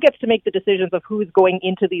who gets to make the decisions of who's going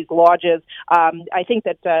into these lodges. I think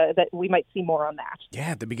that we might see more on that.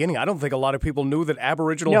 Yeah, at the beginning, I don't think a lot of people knew that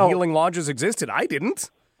Aboriginal healing lodges existed. I didn't.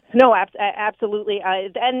 No, absolutely,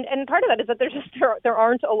 and part of that is that there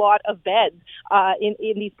aren't a lot of beds in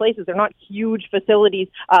these places. They're not huge facilities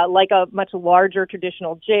like a much larger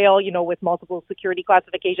traditional jail, with multiple security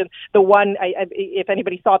classifications. The one, if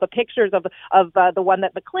anybody saw the pictures of the one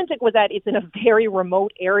that McClintic was at, it's in a very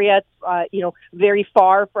remote area. It's very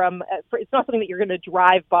far from. It's not something that you're going to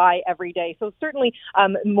drive by every day. So certainly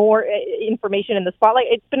more information in the spotlight.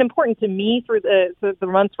 It's been important to me through the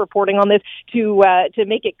months reporting on this to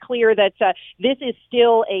make it clear that this is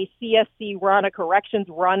still a CSC run, a corrections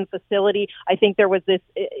run facility. I think there was this,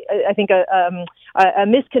 a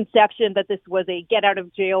misconception that this was a get out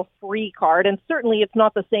of jail free card, and certainly it's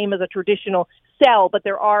not the same as a traditional cell, but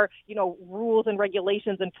there are, rules and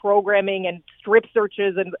regulations and programming and strip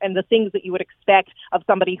searches and the things that you would expect of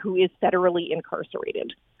somebody who is federally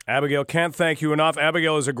incarcerated. Abigail, can't thank you enough.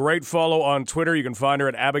 Abigail is a great follow on Twitter. You can find her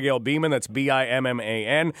at Abigail Bimman. That's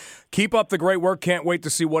Bimman. Keep up the great work. Can't wait to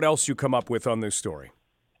see what else you come up with on this story.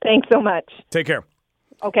 Thanks so much. Take care.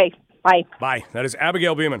 Okay. Bye. Bye. That is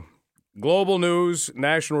Abigail Bimman, Global News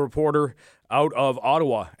national reporter out of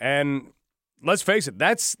Ottawa. And let's face it,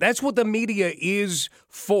 that's what the media is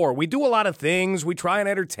for. We do a lot of things. We try and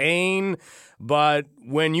entertain. But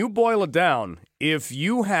when you boil it down, if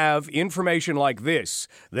you have information like this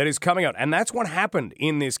that is coming out, and that's what happened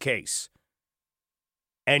in this case,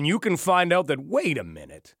 and you can find out that, wait a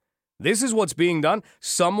minute, this is what's being done.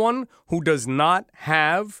 Someone who does not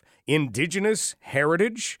have Indigenous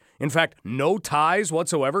heritage, in fact, no ties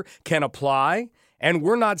whatsoever, can apply, and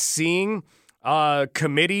we're not seeing a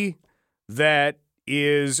committee that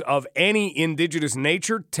is of any Indigenous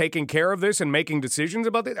nature taking care of this and making decisions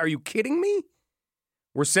about it. Are you kidding me?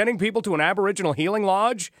 We're sending people to an Aboriginal healing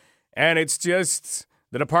lodge, and it's just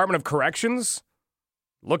the Department of Corrections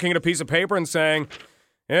looking at a piece of paper and saying,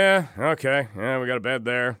 yeah, okay, yeah, we got a bed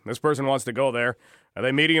there. This person wants to go there. Are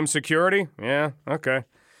they medium security? Yeah, okay.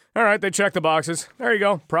 All right, they check the boxes. There you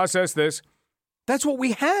go. Process this. That's what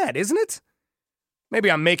we had, isn't it?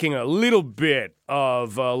 Maybe I'm making a little bit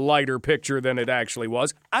of a lighter picture than it actually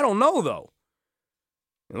was. I don't know, though.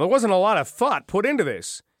 There wasn't a lot of thought put into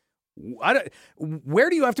this. Where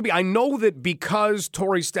do you have to be? I know that because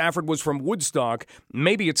Tori Stafford was from Woodstock,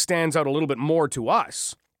 maybe it stands out a little bit more to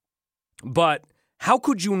us. But how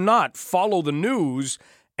could you not follow the news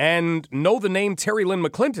and know the name Terry Lynn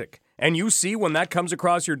McClintic? And you see when that comes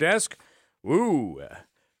across your desk, ooh,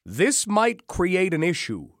 this might create an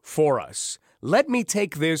issue for us. Let me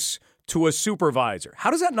take this to a supervisor. How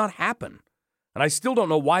does that not happen? And I still don't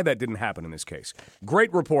know why that didn't happen in this case.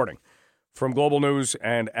 Great reporting from Global News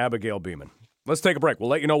and Abigail Bimman. Let's take a break. We'll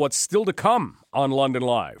let you know what's still to come on London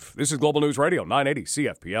Live. This is Global News Radio, 980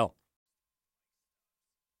 CFPL.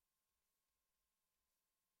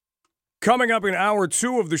 Coming up in hour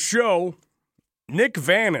 2 of the show, Nick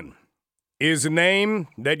Vannon is a name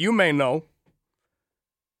that you may know.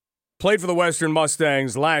 Played for the Western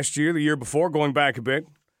Mustangs last year, the year before, going back a bit.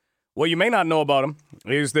 What you may not know about him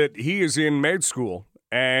is that he is in med school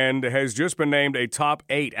and has just been named a top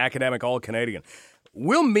 8 academic All-Canadian.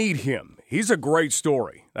 We'll meet him. He's a great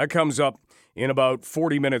story. That comes up in about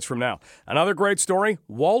 40 minutes from now. Another great story,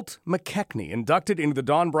 Walt McKechnie, inducted into the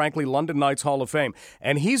Don Brankley London Knights Hall of Fame.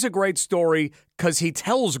 And he's a great story because he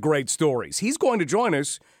tells great stories. He's going to join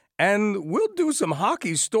us And we'll do some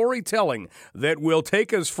hockey storytelling that will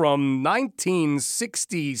take us from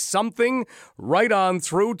 1960-something right on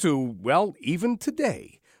through to, well, even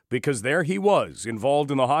today. Because there he was,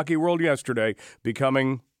 involved in the hockey world yesterday,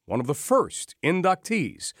 becoming one of the first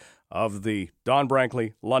inductees of the Don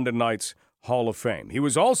Brankley London Knights Hall of Fame. He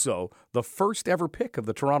was also the first ever pick of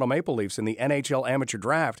the Toronto Maple Leafs in the NHL amateur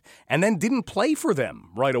draft, and then didn't play for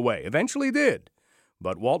them right away. Eventually did.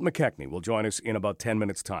 But Walt McKechnie will join us in about 10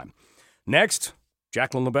 minutes' time. Next,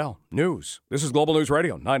 Jacqueline LaBelle, News. This is Global News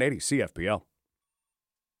Radio, 980 CFPL.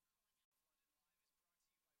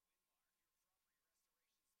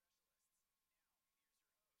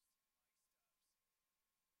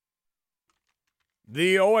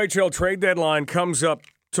 The OHL trade deadline comes up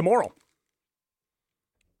tomorrow.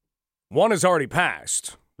 One has already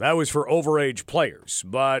passed. That was for overage players,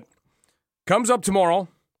 but comes up tomorrow,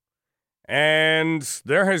 and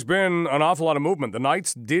there has been an awful lot of movement. The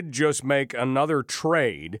Knights did just make another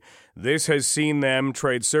trade. This has seen them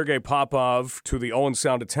trade Sergei Popov to the Owen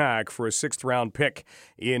Sound Attack for a sixth-round pick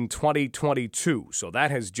in 2022. So that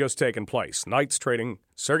has just taken place. Knights trading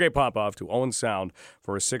Sergei Popov to Owen Sound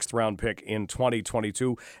for a sixth-round pick in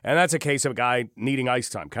 2022. And that's a case of a guy needing ice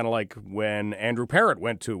time, kind of like when Andrew Parrott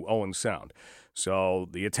went to Owen Sound. So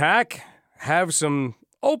the Attack have some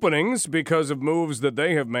openings because of moves that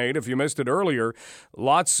they have made. If you missed it earlier,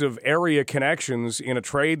 lots of area connections in a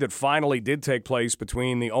trade that finally did take place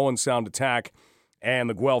between the Owen Sound Attack and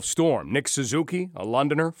the Guelph Storm. Nick Suzuki, a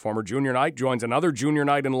Londoner, former junior Knight, joins another junior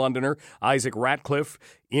Knight and Londoner, Isaac Ratcliffe,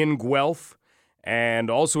 in Guelph.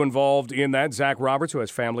 And also involved in that, Zach Roberts, who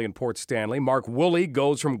has family in Port Stanley. Mark Woolley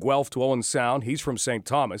goes from Guelph to Owen Sound. He's from St.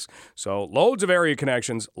 Thomas. So loads of area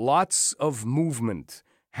connections, lots of movement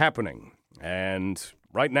happening. And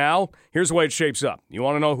right now, here's the way it shapes up. You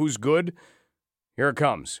want to know who's good? Here it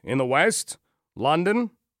comes. In the West, London,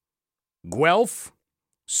 Guelph,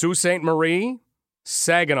 Sault Ste. Marie,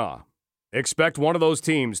 Saginaw. Expect one of those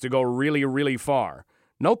teams to go really, really far.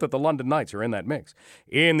 Note that the London Knights are in that mix.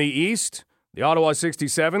 In the East, the Ottawa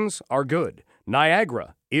 67s are good.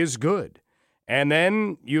 Niagara is good. And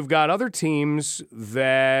then you've got other teams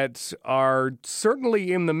that are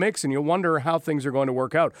certainly in the mix, and you wonder how things are going to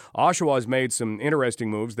work out. Oshawa's made some interesting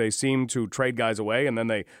moves. They seem to trade guys away, and then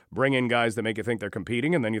they bring in guys that make you think they're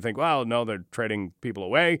competing, and then you think, well, no, they're trading people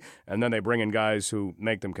away, and then they bring in guys who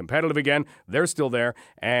make them competitive again. They're still there.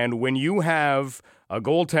 And when you have a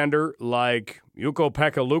goaltender like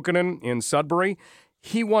Ukko-Pekka Luukkonen in Sudbury,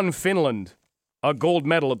 he won Finland a gold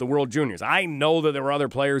medal at the World Juniors. I know that there were other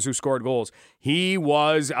players who scored goals. He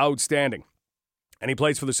was outstanding, and he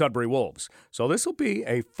plays for the Sudbury Wolves. So this will be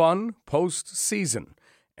a fun postseason.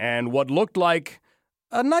 And what looked like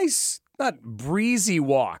a nice, not breezy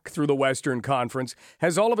walk through the Western Conference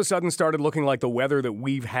has all of a sudden started looking like the weather that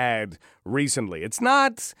we've had recently. It's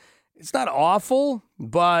not awful,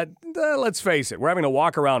 but let's face it, we're having to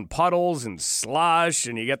walk around puddles and slush,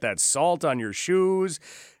 and you get that salt on your shoes.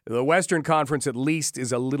 The Western Conference, at least,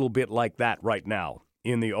 is a little bit like that right now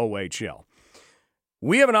in the OHL.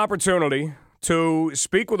 We have an opportunity to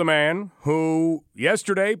speak with a man who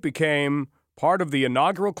yesterday became part of the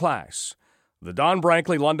inaugural class, the Don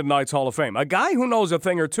Brankley London Knights Hall of Fame. A guy who knows a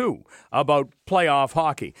thing or two about playoff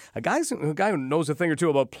hockey. A guy who knows a thing or two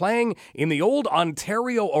about playing in the old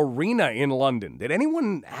Ontario Arena in London. Did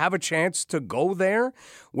anyone have a chance to go there?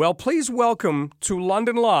 Well, please welcome to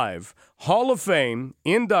London Live, Hall of Fame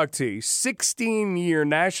inductee, 16-year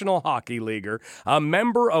National Hockey Leaguer, a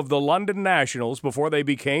member of the London Nationals before they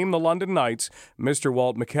became the London Knights, Mr.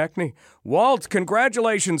 Walt McKechnie. Walt,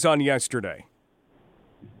 congratulations on yesterday.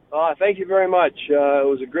 Thank you very much. It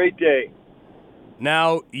was a great day.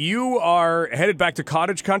 Now, you are headed back to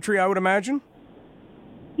cottage country, I would imagine?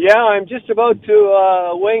 Yeah, I'm just about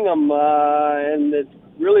to wing them, and it's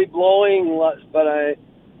really blowing, but I'm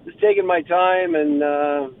just taking my time, and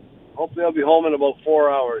hopefully I'll be home in about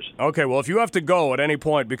 4 hours. Okay, well, if you have to go at any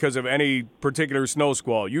point because of any particular snow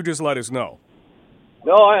squall, you just let us know.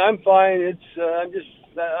 No, I'm fine.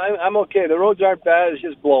 I'm okay. The roads aren't bad. It's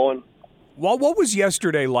just blowing. Well, what was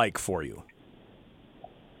yesterday like for you?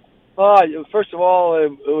 First of all, it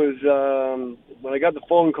was when I got the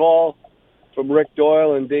phone call from Rick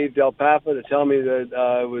Doyle and Dave Del Papa to tell me that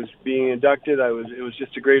I was being inducted. It was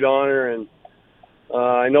just a great honor, and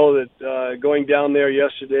I know that going down there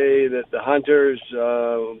yesterday, that the Hunters,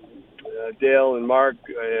 Dale and Mark,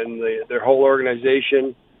 and their whole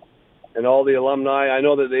organization, and all the alumni, I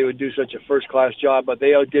know that they would do such a first-class job, but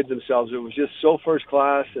they outdid themselves. It was just so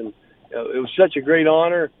first-class, and it was such a great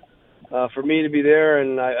honor for me to be there,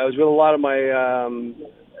 and I was with a lot of my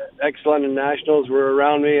ex-London Nationals were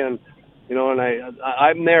around me, and and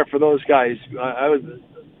I'm there for those guys.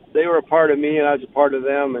 They were a part of me, and I was a part of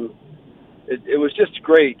them, and it was just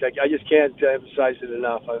great. I just can't emphasize it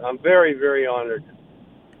enough. I'm very, very honored.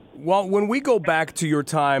 Well, when we go back to your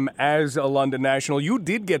time as a London National, you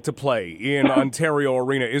did get to play in Ontario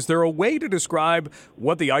Arena. Is there a way to describe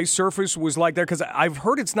what the ice surface was like there? Because I've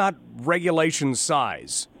heard it's not regulation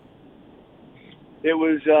size. It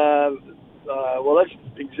was, well, let's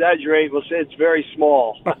exaggerate. We'll say it's very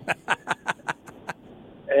small.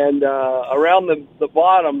 And around the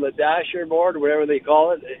bottom, the dasher board, whatever they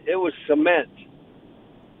call it, it was cement.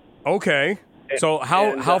 Okay. So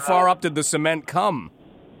how far up did the cement come?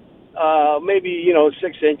 Maybe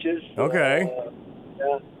 6 inches. Okay.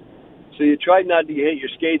 Yeah. So you tried not to hit your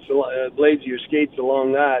skates, blades of your skates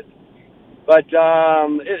along that. But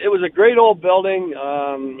it was a great old building.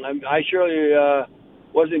 I surely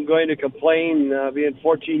wasn't going to complain, being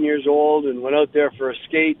 14 years old, and went out there for a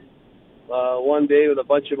skate one day with a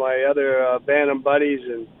bunch of my other Bantam buddies,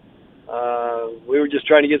 and we were just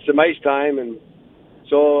trying to get some ice time, and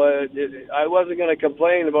so I wasn't going to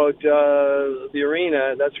complain about the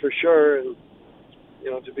arena, that's for sure. And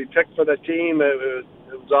to be picked for the team, it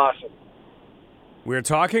was awesome. We're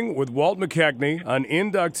talking with Walt McKechnie, an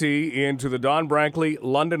inductee into the Don Brankley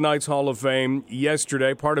London Knights Hall of Fame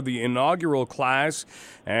yesterday, part of the inaugural class,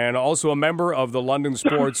 and also a member of the London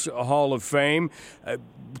Sports Hall of Fame.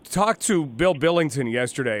 Talked to Bill Billington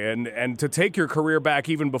yesterday, and to take your career back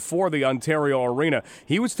even before the Ontario Arena,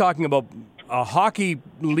 he was talking about a hockey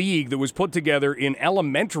league that was put together in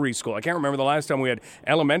elementary school. I can't remember the last time we had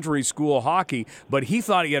elementary school hockey, but he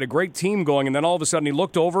thought he had a great team going, and then all of a sudden he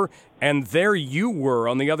looked over, and there you were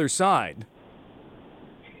on the other side.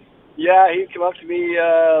 Yeah, he came up to me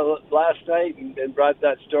last night and brought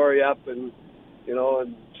that story up, and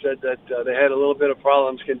and said that they had a little bit of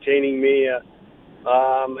problems containing me.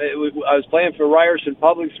 I was playing for Ryerson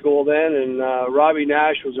Public School then, and Robbie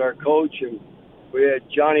Nash was our coach, and we had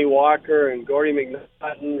Johnny Walker and Gordy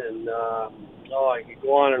McNaughton, and I could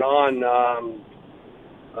go on and on.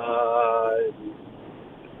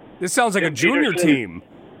 This sounds like a junior team.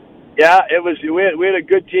 Yeah, it was. We had a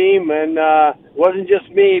good team, and it wasn't just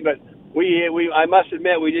me, but I must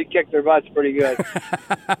admit, we did kick their butts pretty good.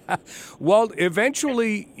 Well,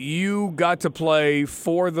 eventually you got to play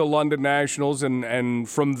for the London Nationals, and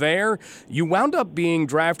from there you wound up being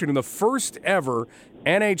drafted in the first ever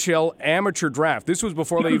NHL amateur draft. This was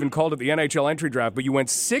before they even called it the NHL entry draft, but you went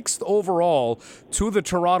 6th overall to the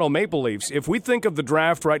Toronto Maple Leafs. If we think of the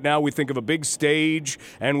draft right now, we think of a big stage,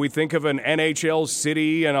 and we think of an NHL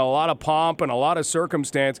city and a lot of pomp and a lot of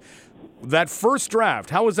circumstance. That first draft,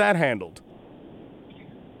 how was that handled?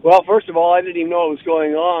 Well, first of all, I didn't even know what was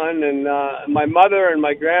going on, and my mother and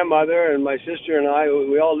my grandmother and my sister and I,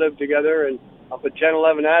 we all lived together and up at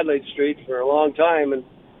 1011 Adelaide Street for a long time, and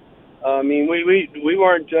we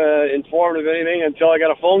weren't informed of anything until I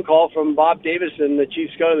got a phone call from Bob Davison, the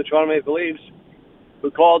chief scout of the Toronto Maple Leafs,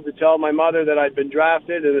 who called to tell my mother that I'd been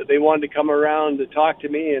drafted and that they wanted to come around to talk to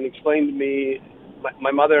me and explain to me,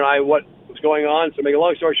 my mother and I, what was going on. So, make a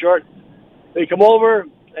long story short, they come over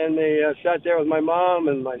and they sat there with my mom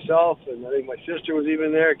and myself, and I think my sister was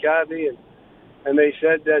even there, Kathy, and they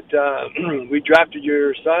said that we drafted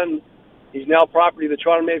your son. He's now property of the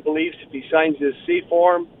Toronto Maple Leafs if he signs his C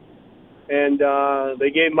form. And they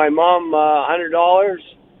gave my mom $100,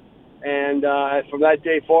 and from that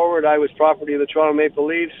day forward, I was property of the Toronto Maple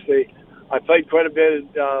Leafs. I played quite a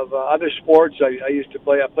bit of other sports. I used to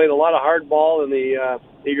play. I played a lot of hardball in the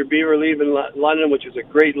Eager Beaver League in London, which is a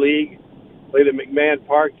great league. Played at McMahon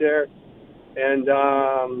Park there, and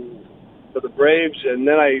for the Braves. And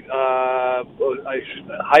then I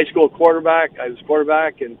high school quarterback. I was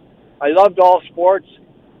quarterback, and I loved all sports.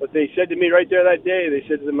 But they said to me right there that day, they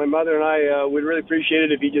said to my mother and I, we'd really appreciate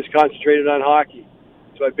it if you just concentrated on hockey.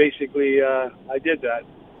 So I basically, I did that.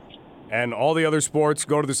 And all the other sports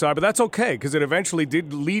go to the side, but that's okay because it eventually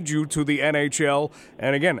did lead you to the NHL.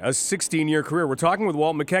 And again, a 16-year career. We're talking with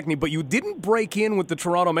Walt McKechnie, but you didn't break in with the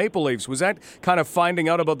Toronto Maple Leafs. Was that kind of finding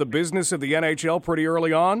out about the business of the NHL pretty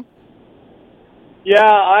early on? Yeah,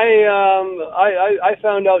 I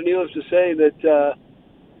found out, needless to say, that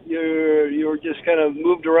you were just kind of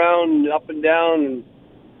moved around up and down, and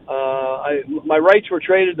my rights were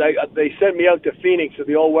traded. They sent me out to Phoenix at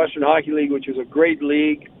the old Western Hockey League, which was a great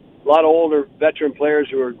league. A lot of older veteran players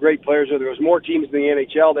who were great players. There was more teams in the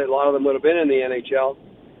NHL. A lot of them would have been in the NHL.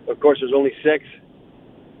 Of course, there's only 6.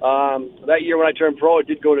 That year when I turned pro, it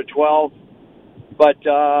did go to 12. But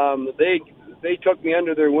they took me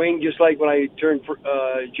under their wing, just like when I turned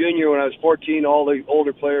junior when I was 14. All the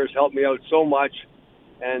older players helped me out so much.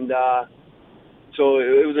 And So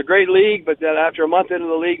it was a great league, but then after a month into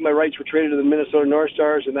the league, my rights were traded to the Minnesota North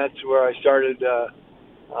Stars, and that's where I started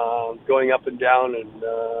going up and down and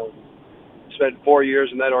spent 4 years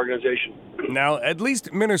in that organization. Now, at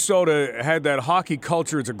least Minnesota had that hockey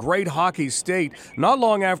culture. It's a great hockey state. Not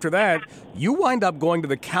long after that, you wind up going to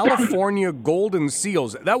the California Golden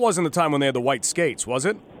Seals. That wasn't the time when they had the white skates, was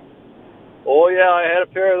it? Oh, yeah, I had a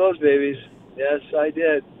pair of those babies. Yes, I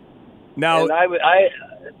did. Now, and I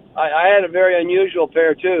had a very unusual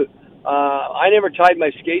pair, too. I never tied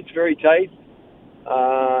my skates very tight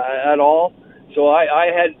at all. So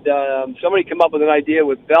I had somebody come up with an idea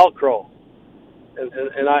with Velcro.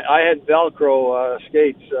 And I had Velcro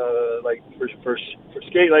skates, like for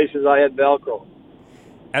skate laces, I had Velcro.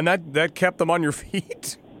 And that kept them on your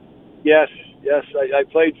feet? Yes. I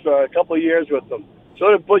played for a couple of years with them.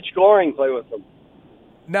 So did Butch Goring play with them.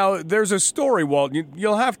 Now, there's a story, Walt.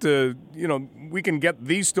 You'll have to, we can get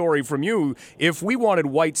the story from you. If we wanted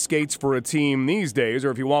white skates for a team these days,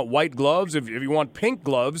 or if you want white gloves, if you want pink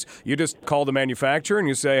gloves, you just call the manufacturer and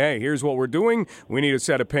you say, hey, here's what we're doing. We need a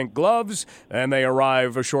set of pink gloves. And they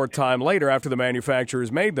arrive a short time later after the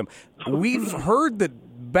manufacturer's made them. We've heard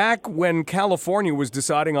that back when California was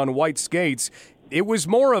deciding on white skates, it was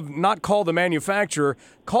more of not call the manufacturer,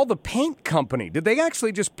 call the paint company. Did they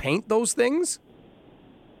actually just paint those things?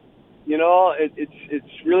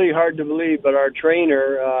 It's really hard to believe, but our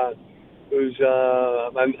trainer, who's if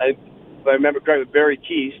I remember correctly, Barry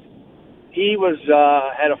Keast, he was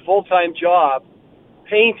had a full-time job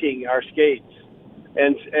painting our skates,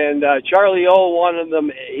 and Charlie O wanted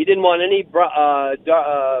them. He didn't want any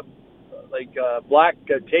black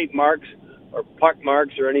tape marks or puck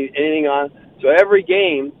marks or anything on. So every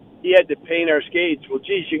game he had to paint our skates. Well,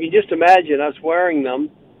 geez, you can just imagine us wearing them,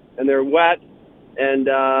 and they're wet. And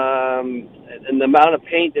the amount of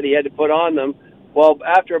paint that he had to put on them. Well,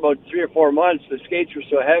 after about 3 or 4 months, the skates were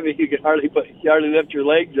so heavy you could hardly lift your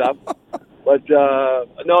legs up. But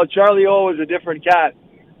no, Charlie O was a different cat.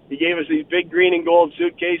 He gave us these big green and gold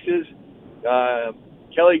suitcases,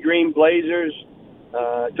 Kelly green blazers,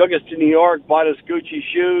 took us to New York, bought us Gucci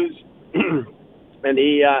shoes, and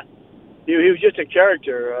he was just a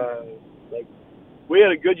character. We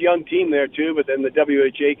had a good young team there too, but then the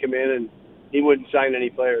WHA came in and he wouldn't sign any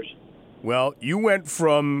players. Well, you went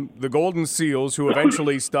from the Golden Seals, who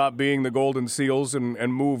eventually stopped being the Golden Seals and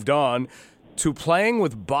moved on, to playing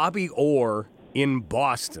with Bobby Orr in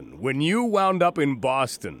Boston. When you wound up in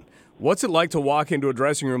Boston, what's it like to walk into a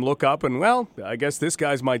dressing room, look up, and, well, I guess this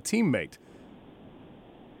guy's my teammate?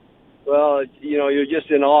 Well, you're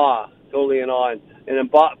just in awe, totally in awe.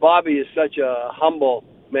 And Bobby is such a humble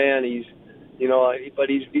man. He's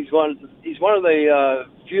one of the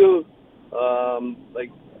few.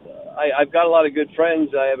 I've got a lot of good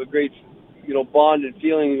friends. I have a great, bond and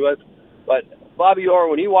feeling with. But Bobby Orr,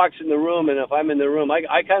 when he walks in the room, and if I'm in the room,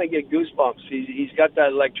 I kind of get goosebumps. He's got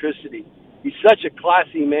that electricity. He's such a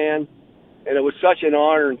classy man, and it was such an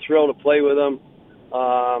honor and thrill to play with him.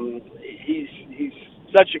 He's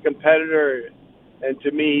such a competitor, and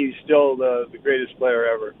to me, he's still the greatest player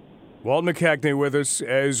ever. Walt McKechnie with us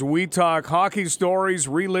as we talk hockey stories,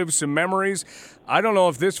 relive some memories. I don't know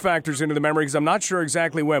if this factors into the memory because I'm not sure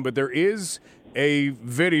exactly when, but there is a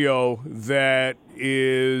video that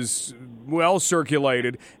is well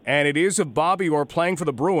circulated, and it is of Bobby Orr playing for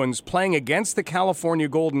the Bruins, playing against the California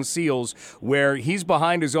Golden Seals, where he's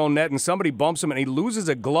behind his own net and somebody bumps him and he loses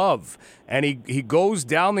a glove, and he goes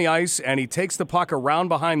down the ice and he takes the puck around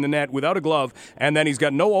behind the net without a glove, and then he's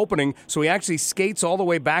got no opening, so he actually skates all the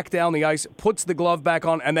way back down the ice, puts the glove back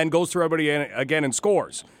on, and then goes through everybody again and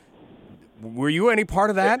scores. Were you any part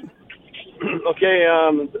of that? Okay,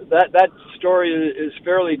 that story is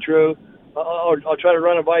fairly true. I'll try to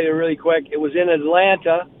run it by you really quick. It was in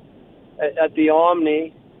Atlanta at the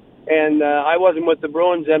Omni, and I wasn't with the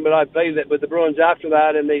Bruins then, but I played with the Bruins after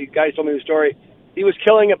that, and the guy told me the story. He was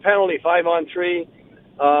killing a penalty,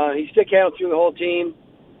 5-on-3. He stick-handled through the whole team,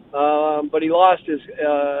 but he lost his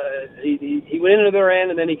he went into their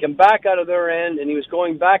end, and then he came back out of their end, and he was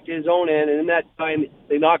going back to his own end, and in that time,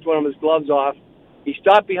 they knocked one of his gloves off. He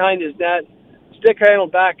stopped behind his net,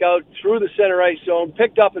 stick-handled back out through the center ice zone,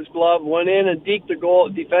 picked up his glove, went in and deked the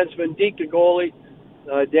defenseman, deked the goalie,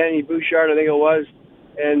 Danny Bouchard, I think it was,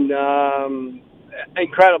 and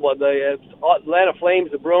incredible. The Atlanta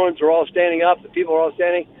Flames, the Bruins were all standing up, the people were all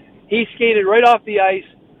standing. He skated right off the ice,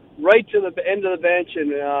 right to the end of the bench,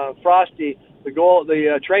 and Frosty,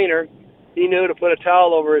 the trainer, he knew to put a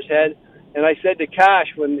towel over his head. And I said to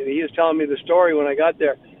Cash, when he was telling me the story when I got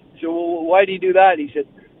there, I said, well, why did he do that? He said,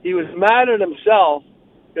 he was mad at himself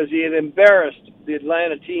because he had embarrassed the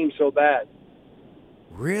Atlanta team so bad.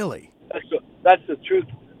 Really? That's the truth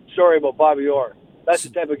story about Bobby Orr. That's the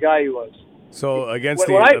type of guy he was. So against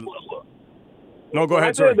Go ahead. When I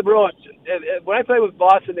played sorry. with the Bruins, when I played with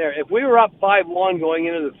Boston there, if we were up 5-1 going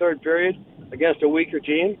into the third period against a weaker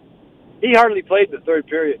team, he hardly played the third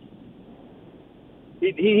period.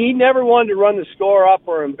 He never wanted to run the score up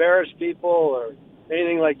or embarrass people or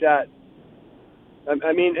anything like that.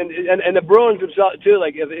 I mean, and the Bruins themselves too.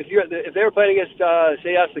 Like if they were playing against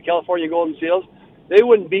say us, the California Golden Seals, they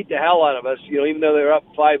wouldn't beat the hell out of us. You know, even though they were up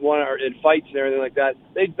 5-1 or in fights and everything like that,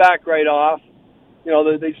 they'd back right off. You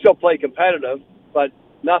know, they'd still play competitive, but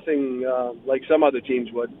nothing like some other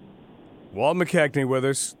teams would. Walt McKechnie with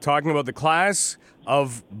us, talking about the class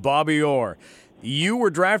of Bobby Orr. You were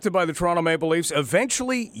drafted by the Toronto Maple Leafs.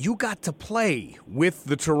 Eventually, you got to play with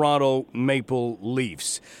the Toronto Maple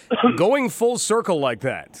Leafs. Going full circle like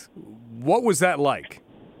that, what was that like?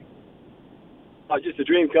 Just a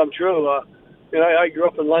dream come true. You know, I grew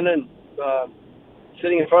up in London,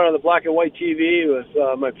 sitting in front of the black and white TV with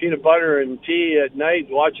my peanut butter and tea at night,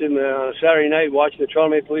 watching on a Saturday night, watching the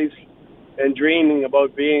Toronto Maple Leafs, and dreaming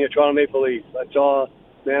about being a Toronto Maple Leaf. That's all,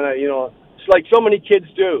 man. It's like so many kids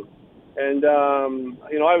do. And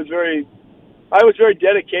you know, I was very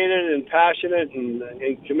dedicated and passionate and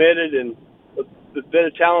committed, and the bit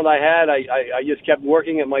of talent I had, I just kept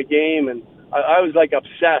working at my game, and I was like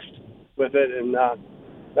obsessed with it. And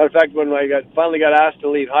matter of fact, when I finally got asked to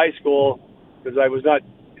leave high school because I was not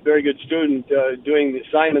a very good student doing the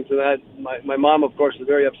assignments and that, my mom, of course, was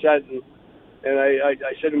very upset, and I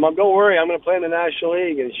said, Mom, don't worry, I'm going to play in the National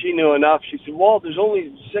League. And she knew enough. She said, Walt, there's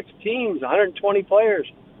only 6 teams, 120 players.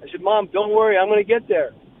 I said, Mom, don't worry, I'm going to get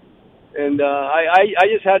there. And I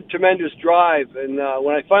just had tremendous drive. And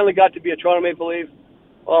when I finally got to be a Toronto Maple Leaf,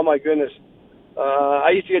 oh, my goodness.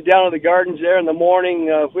 I used to get down to the Gardens there in the morning.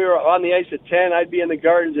 If we were on the ice at 10, I'd be in the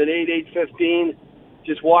Gardens at 8:15,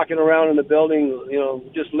 just walking around in the building, you know,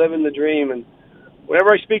 just living the dream. And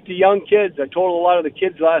whenever I speak to young kids, I told a lot of the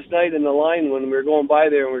kids last night in the line when we were going by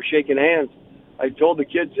there and we were shaking hands, I told the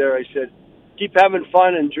kids there, I said, keep having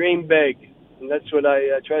fun and dream big. And that's what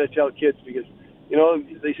I try to tell kids, because, you know,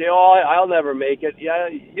 they say, oh, I'll never make it. Yeah,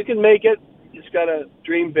 you can make it. You just got to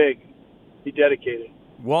dream big, be dedicated.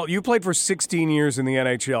 Well, you played for 16 years in the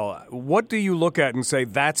NHL. What do you look at and say,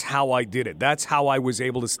 that's how I did it? That's how I was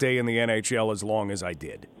able to stay in the NHL as long as I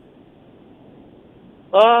did?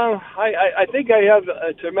 I think I have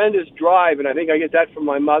a tremendous drive, and I think I get that from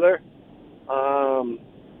my mother.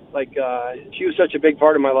 She was such a big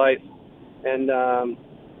part of my life. And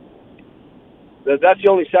that's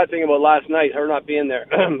the only sad thing about last night, her not being there.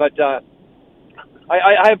 But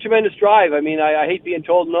I have tremendous drive. I mean, I hate being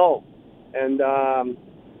told no. And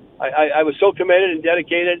I was so committed and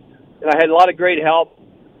dedicated, and I had a lot of great help.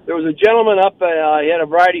 There was a gentleman up at, he had a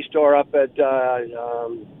variety store up at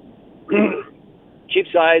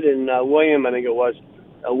Cheapside in William, I think it was,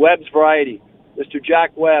 Webb's Variety, Mr.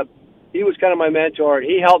 Jack Webb. He was kind of my mentor, and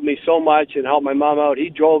he helped me so much and helped my mom out. He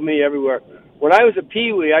drove me everywhere. When I was a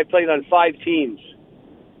peewee, I played on 5 teams,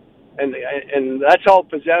 and that's how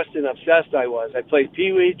possessed and obsessed I was. I played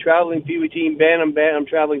peewee, traveling peewee team, Bantam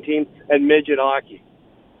traveling team, and midget hockey.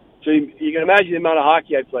 So you can imagine the amount of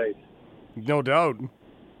hockey I played. No doubt.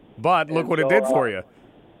 But look what it did for you.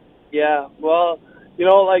 Yeah, well, you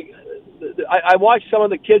know, like I watched some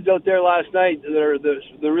of the kids out there last night. They're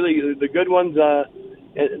really the good ones that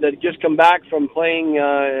just come back from playing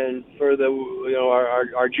for the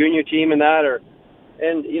our junior team and that,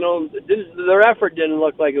 and you know their effort didn't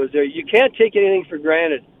look like it was there. You can't take anything for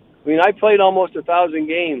granted. I mean, I played almost 1,000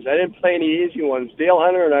 games. I didn't play any easy ones. Dale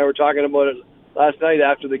Hunter and I were talking about it last night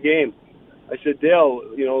after the game. I said, Dale,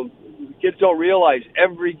 you know, kids don't realize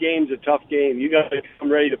every game's a tough game. You got to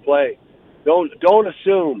come ready to play. Don't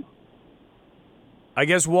assume. I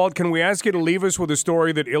guess, Walt, can we ask you to leave us with a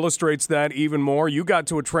story that illustrates that even more? You got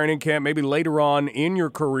to a training camp maybe later on in your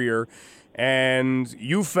career, and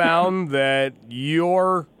you found that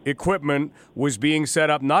your equipment was being set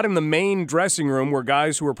up not in the main dressing room where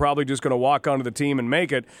guys who were probably just going to walk onto the team and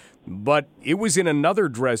make it, but it was in another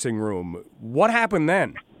dressing room. What happened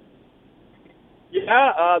then?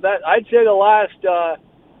 Yeah, that I'd say the last 2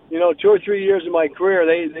 or 3 years of my career,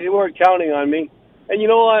 they weren't counting on me. And you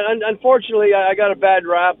know, unfortunately, I got a bad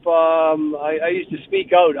rap. I used to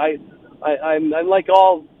speak out. I'm like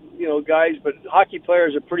all guys, but hockey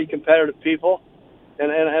players are pretty competitive people,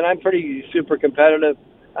 and I'm pretty super competitive.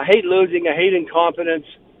 I hate losing. I hate incompetence.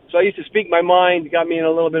 So I used to speak my mind. Got me in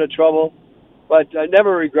a little bit of trouble, but I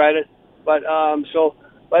never regret it. But so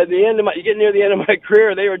by the end of getting near the end of my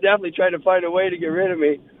career, they were definitely trying to find a way to get rid of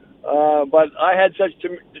me. But I had such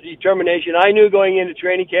determination. I knew going into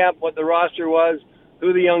training camp what the roster was.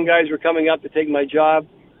 who the young guys were coming up to take my job.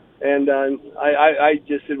 And I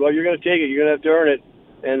just said, well, you're going to take it. You're going to have to earn it.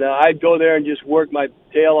 And I'd go there and just work my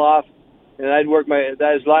tail off. And I'd work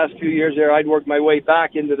those last few years there, I'd work my way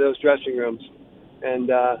back into those dressing rooms.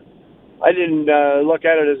 And I didn't look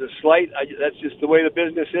at it as a slight. That's just the way the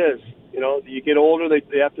business is. You know, you get older,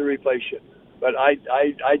 they have to replace you. But I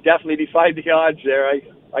definitely defied the odds there.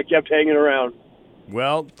 I kept hanging around.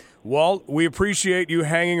 Well, Walt, we appreciate you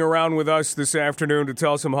hanging around with us this afternoon to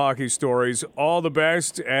tell some hockey stories. All the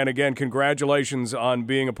best, and again, congratulations on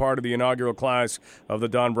being a part of the inaugural class of the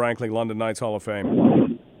Don Brankley London Knights Hall of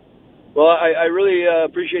Fame. Well, I really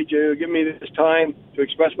appreciate you giving me this time to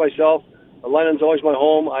express myself. London's always my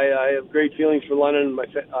home. I have great feelings for London.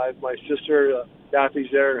 My sister, Kathy's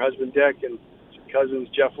there, her husband, Dick, and cousins,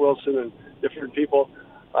 Jeff Wilson, and different people.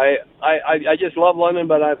 I just love London,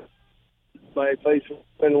 but my place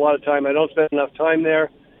spend a lot of time. I don't spend enough time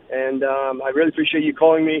there, and I really appreciate you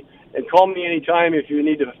calling me. And call me anytime if you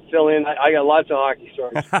need to fill in. I got lots of hockey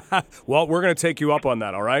stories. Well, we're going to take you up on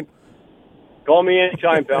that, all right? Call me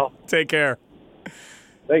anytime, pal. Take care.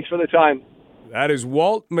 Thanks for the time. That is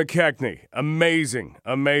Walt McKechnie. Amazing,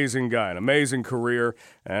 amazing guy, an amazing career.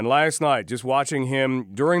 And last night, just watching him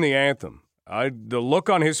during the anthem, the look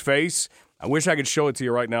on his face, I wish I could show it to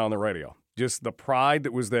you right now on the radio. Just the pride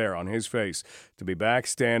that was there on his face to be back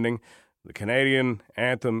standing. The Canadian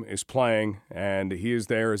anthem is playing, and he is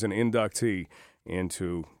there as an inductee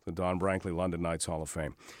into the Don Brankley London Knights Hall of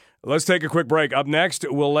Fame. Let's take a quick break. Up next,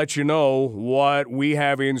 we'll let you know what we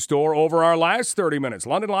have in store over our last 30 minutes.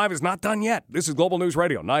 London Live is not done yet. This is Global News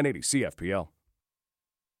Radio, 980 CFPL.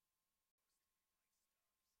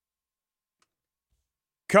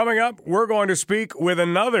 Coming up, we're going to speak with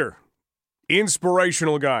another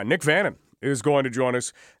inspirational guy. Nick Vannon is going to join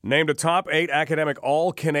us, named a top 8 academic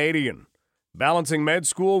All-Canadian. Balancing med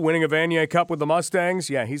school, winning a Vanier Cup with the Mustangs.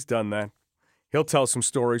 Yeah, he's done that. He'll tell some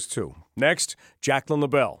stories, too. Next, Jacqueline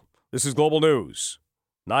LaBelle. This is Global News,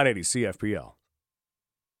 980 CFPL.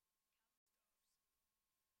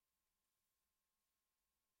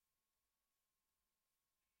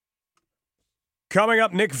 Coming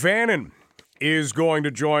up, Nick Vannon is going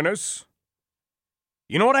to join us.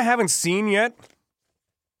 You know what I haven't seen yet?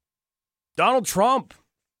 Donald Trump.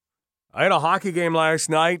 I had a hockey game last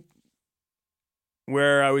night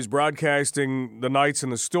where I was broadcasting the Knights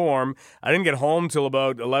and the Storm. I didn't get home till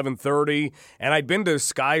about 11:30, and I'd been to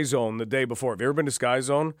Sky Zone the day before. Have you ever been to Sky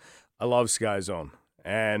Zone? I love Sky Zone.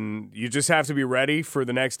 And you just have to be ready for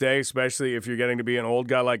the next day, especially if you're getting to be an old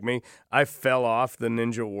guy like me. I fell off the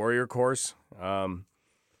Ninja Warrior course.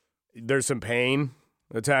 There's some pain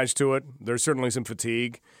attached to it. There's certainly some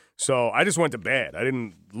fatigue. So I just went to bed. I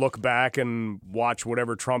didn't look back and watch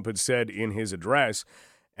whatever Trump had said in his address.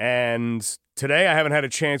 And today I haven't had a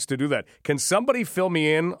chance to do that. Can somebody fill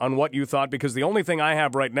me in on what you thought? Because the only thing I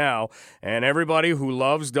have right now, and everybody who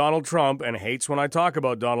loves Donald Trump and hates when I talk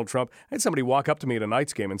about Donald Trump, I had somebody walk up to me at a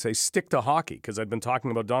Knights game and say, stick to hockey, because I'd been talking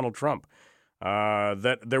about Donald Trump.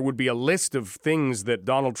 That there would be a list of things that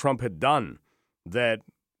Donald Trump had done that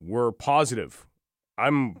were positive.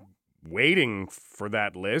 I'm waiting for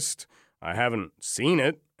that list. I haven't seen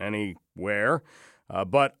it anywhere.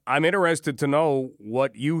 But I'm interested to know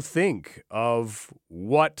what you think of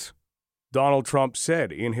what Donald Trump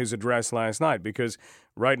said in his address last night, because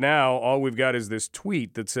right now all we've got is this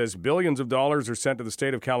tweet that says billions of dollars are sent to the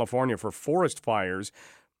state of California for forest fires,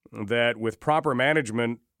 that with proper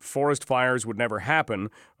management, forest fires would never happen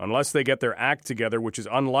unless they get their act together, which is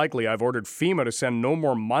unlikely. I've ordered FEMA to send no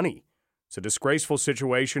more money. It's a disgraceful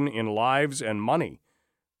situation in lives and money.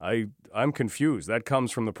 I'm confused. That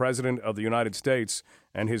comes from the President of the United States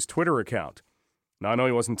and his Twitter account. Now, I know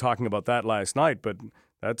he wasn't talking about that last night, but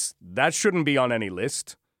that shouldn't be on any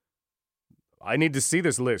list. I need to see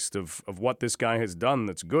this list of what this guy has done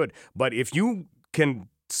that's good. But if you can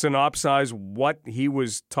synopsize what he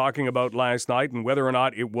was talking about last night and whether or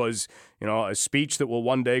not it was, a speech that will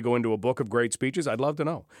one day go into a book of great speeches, I'd love to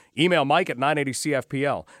know. Email Mike at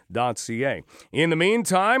 980cfpl.ca. In the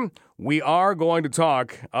meantime, we are going to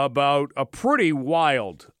talk about a pretty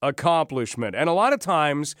wild accomplishment. And a lot of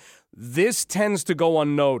times, this tends to go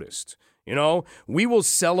unnoticed. We will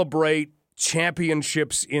celebrate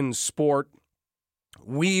championships in sport.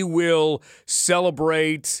 We will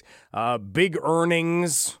celebrate big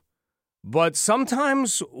earnings, but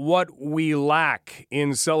sometimes what we lack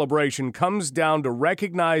in celebration comes down to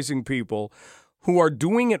recognizing people who are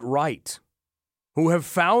doing it right, who have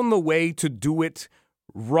found the way to do it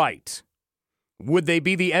right. Would they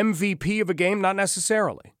be the MVP of a game? Not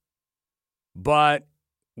necessarily. But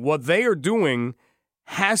what they are doing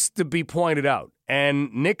has to be pointed out.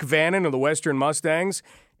 And Nick Vannon of the Western Mustangs,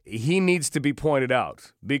 he needs to be pointed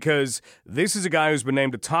out because this is a guy who's been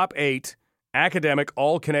named a top 8 academic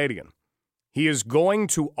All-Canadian. He is going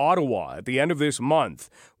to Ottawa at the end of this month,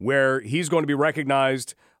 where he's going to be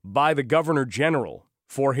recognized by the Governor General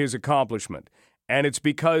for his accomplishment. And it's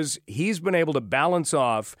because he's been able to balance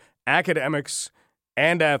off academics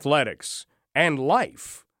and athletics and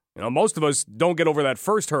life. You know, most of us don't get over that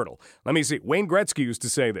first hurdle. Let me see. Wayne Gretzky used to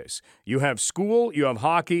say this. You have school, you have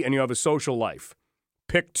hockey, and you have a social life.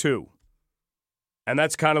 Pick 2. And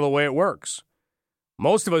that's kind of the way it works.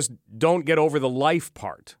 Most of us don't get over the life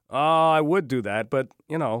part. I would do that, but,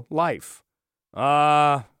 you know, life.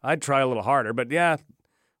 I'd try a little harder, but yeah,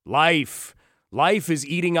 life. Life is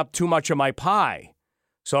eating up too much of my pie.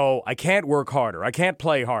 So I can't work harder. I can't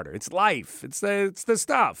play harder. It's life. It's the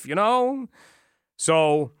stuff, you know?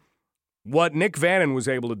 So what Nick Vannon was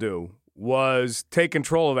able to do was take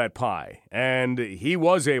control of that pie, and he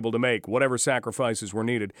was able to make whatever sacrifices were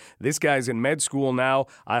needed. This guy's in med school now.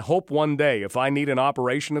 I hope one day, if I need an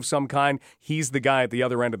operation of some kind, he's the guy at the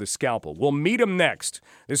other end of the scalpel. We'll meet him next.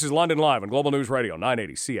 This is London Live on Global News Radio,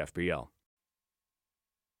 980 CFPL.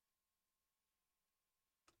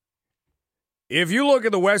 If you look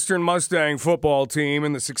at the Western Mustang football team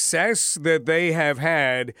and the success that they have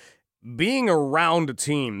had, being around a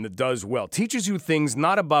team that does well teaches you things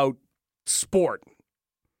not about sport,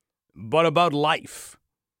 but about life.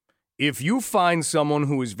 If you find someone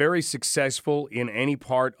who is very successful in any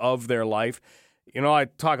part of their life, you know, I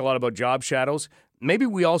talk a lot about job shadows. Maybe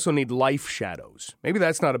we also need life shadows. Maybe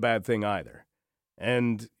that's not a bad thing either.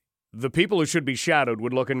 And the people who should be shadowed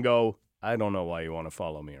would look and go, I don't know why you want to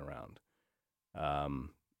follow me around.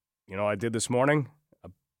 You know, I did this morning. I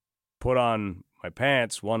put on my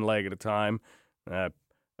pants one leg at a time. I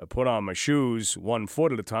put on my shoes 1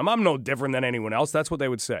 foot at a time. I'm no different than anyone else. That's what they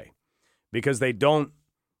would say. Because they don't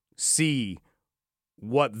see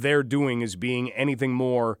what they're doing as being anything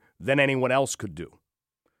more than anyone else could do.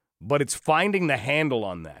 But it's finding the handle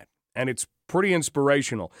on that. And it's pretty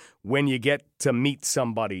inspirational when you get to meet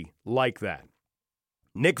somebody like that.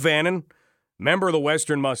 Nick Vannon, member of the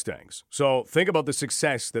Western Mustangs. So think about the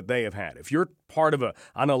success that they have had. If you're part of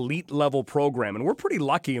an elite-level program, and we're pretty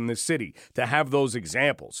lucky in this city to have those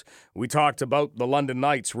examples. We talked about the London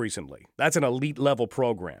Knights recently. That's an elite-level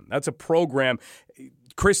program. That's a program.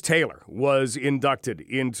 Chris Taylor was inducted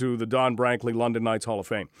into the Don Brankley London Knights Hall of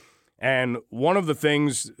Fame. And one of the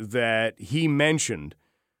things that he mentioned,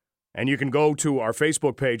 and you can go to our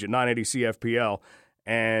Facebook page at 980CFPL,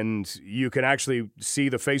 and you can actually see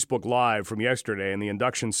the Facebook Live from yesterday and the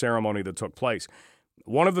induction ceremony that took place.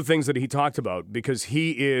 One of the things that he talked about, because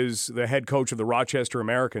he is the head coach of the Rochester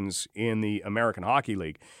Americans in the American Hockey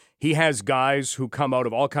League, he has guys who come out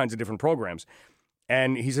of all kinds of different programs.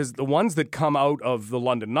 And he says the ones that come out of the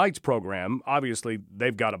London Knights program, obviously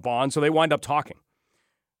they've got a bond, so they wind up talking.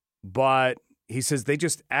 But he says they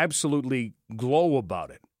just absolutely glow about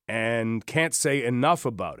it. And can't say enough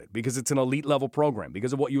about it because it's an elite-level program,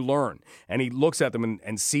 because of what you learn. And he looks at them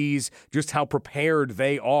and sees just how prepared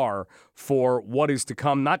they are for what is to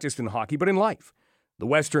come, not just in hockey, but in life. The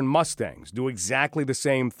Western Mustangs do exactly the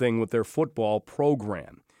same thing with their football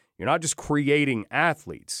program. You're not just creating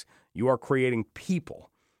athletes, you are creating people.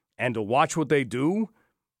 And to watch what they do,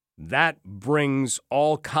 that brings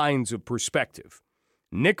all kinds of perspective.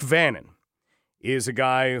 Nick Vannon is a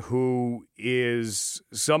guy who is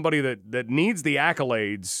somebody that needs the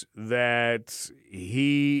accolades that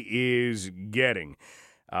he is getting.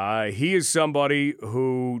 He is somebody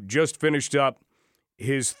who just finished up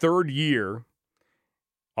his 3rd year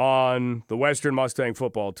on the Western Mustang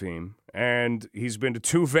football team, and he's been to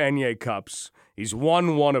 2 Vanier Cups. He's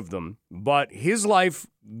won one of them, but his life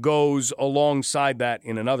goes alongside that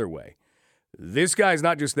in another way. This guy's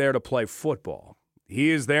not just there to play football. He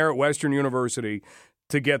is there at Western University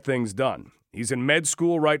to get things done. He's in med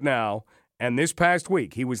school right now, and this past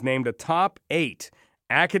week he was named a top 8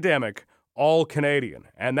 academic All-Canadian,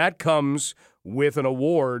 and that comes with an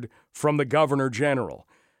award from the Governor General.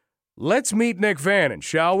 Let's meet Nick Vannon,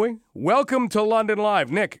 shall we? Welcome to London Live.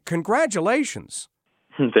 Nick, congratulations.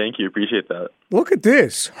 Thank you. Appreciate that. Look at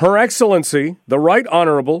this. Her Excellency, the Right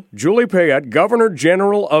Honorable Julie Payette, Governor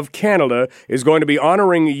General of Canada, is going to be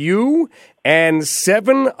honoring you and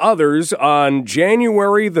 7 others on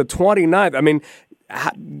January the 29th. I mean,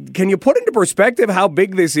 can you put into perspective how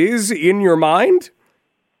big this is in your mind?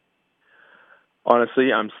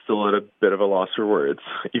 Honestly, I'm still at a bit of a loss for words.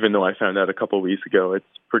 Even though I found out a couple of weeks ago, it's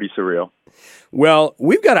pretty surreal. Well,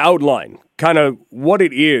 we've got to outline kind of what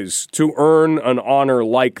it is to earn an honor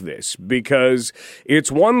like this, because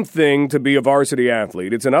it's one thing to be a varsity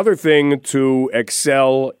athlete. It's another thing to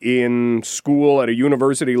excel in school at a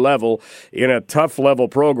university level in a tough level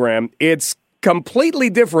program. It's completely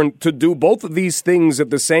different to do both of these things at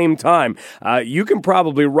the same time. You can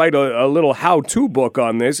probably write a little how-to book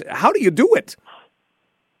on this. How do you do it?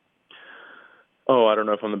 Oh, I don't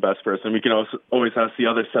know if I'm the best person. We can also always ask the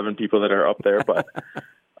other 7 people that are up there. But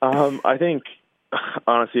I think,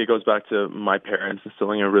 honestly, it goes back to my parents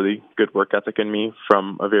instilling a really good work ethic in me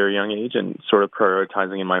from a very young age and sort of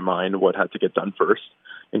prioritizing in my mind what had to get done first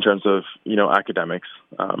in terms of, academics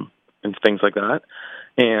and things like that.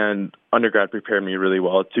 And undergrad prepared me really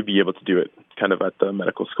well to be able to do it kind of at the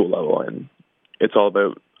medical school level. And it's all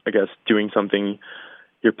about, I guess, doing something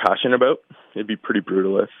you're passionate about. It'd be pretty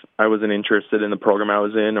brutal if I wasn't interested in the program I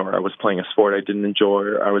was in, or I was playing a sport I didn't enjoy,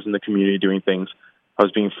 or I was in the community doing things I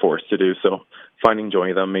was being forced to do. So finding joy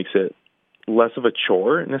in them makes it less of a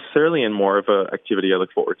chore necessarily and more of an activity I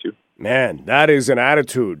look forward to. Man, that is an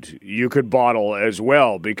attitude you could bottle as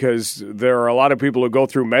well, because there are a lot of people who go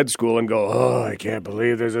through med school and go, oh, I can't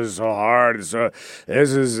believe this is so hard. This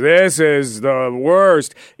is the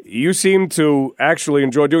worst. You seem to actually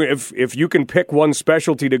enjoy doing it. If you can pick one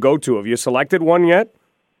specialty to go to, have you selected one yet?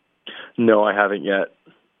 No, I haven't yet.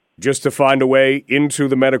 Just to find a way into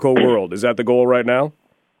the medical world. Is that the goal right now?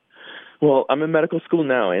 Well, I'm in medical school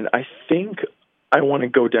now, and I think I want to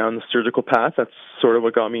go down the surgical path. That's sort of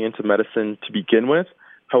what got me into medicine to begin with.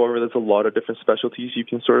 However, there's a lot of different specialties you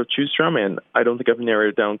can sort of choose from, and I don't think I've narrowed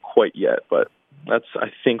it down quite yet, but that's,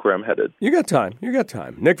 I think, where I'm headed. You got time.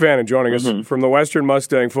 Nick Vannon joining us from the Western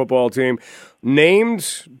Mustang football team,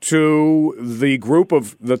 named to the group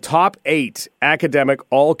of the top 8 academic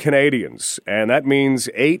All-Canadians, and that means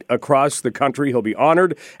 8 across the country. He'll be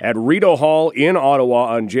honored at Rideau Hall in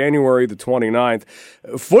Ottawa on January the 29th.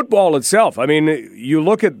 Football itself, I mean, you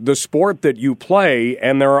look at the sport that you play,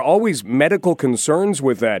 and there are always medical concerns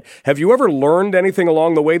with that. Have you ever learned anything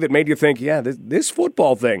along the way that made you think, yeah, this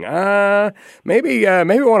football thing, maybe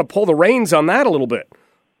we want to pull the reins on that a little bit?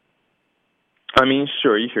 I mean,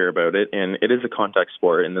 sure, you hear about it, and it is a contact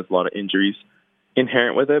sport, and there's a lot of injuries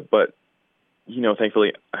inherent with it, but,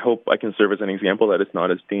 thankfully, I hope I can serve as an example that it's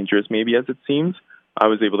not as dangerous maybe as it seems. I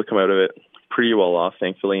was able to come out of it pretty well off,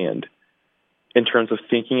 thankfully, and in terms of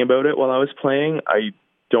thinking about it while I was playing, I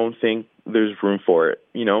don't think there's room for it.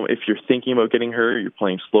 If you're thinking about getting hurt, you're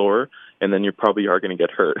playing slower, and then you probably are going to get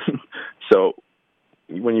hurt. So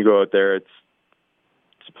when you go out there, it's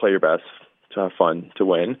to play your best, to have fun, to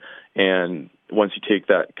win, and once you take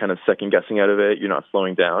that kind of second guessing out of it, you're not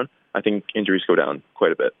slowing down. I think injuries go down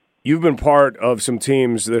quite a bit. You've been part of some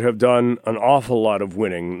teams that have done an awful lot of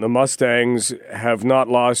winning. The Mustangs have not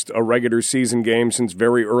lost a regular season game since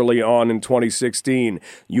very early on in 2016.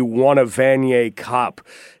 You won a Vanier Cup.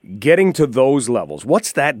 Getting to those levels,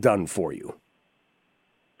 what's that done for you?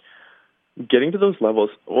 Getting to those levels,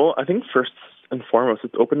 well, I think first and foremost,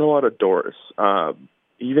 it's opened a lot of doors.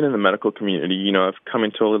 Even in the medical community, I've come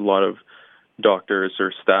into a lot of doctors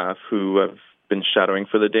or staff who have been shadowing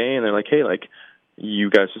for the day, and they're like, hey,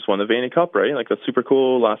 you guys just won the Vanier Cup, right? That's super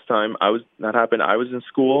cool. Last time that happened, I was in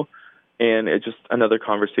school, and it's just another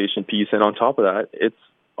conversation piece. And on top of that, it's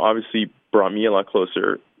obviously brought me a lot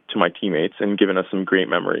closer to my teammates and given us some great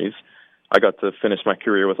memories. I got to finish my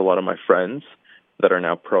career with a lot of my friends that are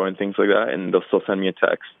now pro and things like that, and they'll still send me a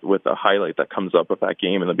text with a highlight that comes up of that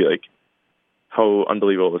game, and they'll be like, how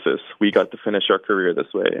unbelievable is this? We got to finish our career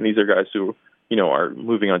this way. And these are guys who, are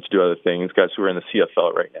moving on to do other things, guys who are in the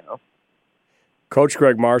CFL right now. Coach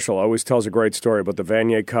Greg Marshall always tells a great story about the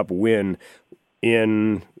Vanier Cup win.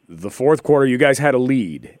 In the fourth quarter, you guys had a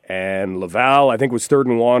lead, and Laval, I think, was 3rd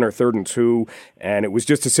and 1 or 3rd and 2, and it was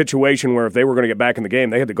just a situation where if they were going to get back in the game,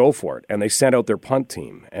 they had to go for it, and they sent out their punt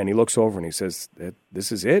team. And he looks over and he says,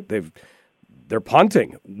 this is it. They're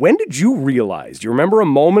punting. When did you realize? Do you remember a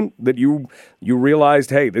moment that you realized,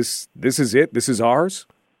 hey, this is it? This is ours?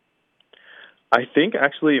 I think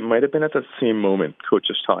actually it might have been at that same moment Coach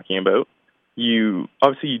is talking about. You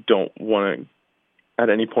don't want to, at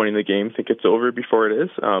any point in the game, think it's over before it is.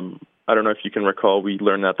 I don't know if you can recall, we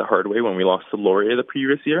learned that the hard way when we lost to Laurier the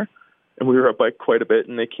previous year, and we were up by quite a bit,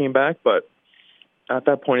 and they came back. But at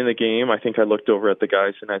that point in the game, I think I looked over at the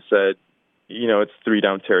guys and I said, it's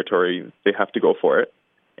 3-down territory. They have to go for it.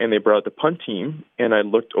 And they brought out the punt team, and I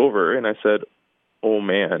looked over and I said, oh,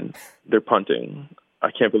 man, they're punting.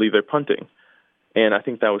 I can't believe they're punting. And I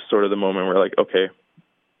think that was sort of the moment where, okay,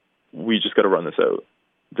 we just got to run this out.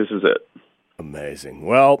 This is it. Amazing.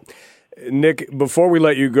 Well, Nick, before we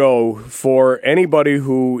let you go, for anybody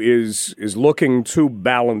who is looking to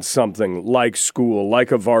balance something like school,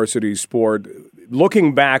 like a varsity sport,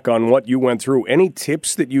 looking back on what you went through, any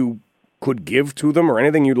tips that you could give to them or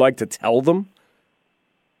anything you'd like to tell them?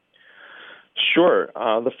 Sure.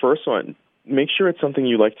 The first one, make sure it's something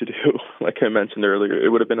you like to do. Like I mentioned earlier, it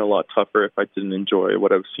would have been a lot tougher if I didn't enjoy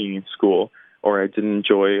what I was seeing in school, or I didn't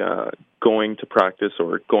enjoy going to practice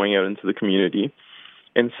or going out into the community.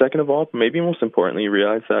 And second of all, maybe most importantly,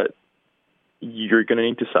 realize that you're going to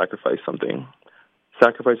need to sacrifice something.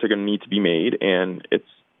 Sacrifices are going to need to be made, and it's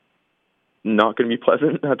not going to be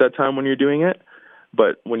pleasant at that time when you're doing it.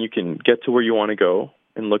 But when you can get to where you want to go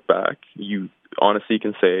and look back, you honestly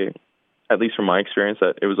can say, at least from my experience,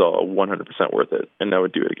 that it was all 100% worth it, and I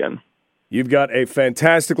would do it again. You've got a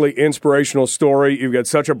fantastically inspirational story. You've got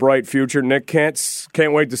such a bright future. Nick, can't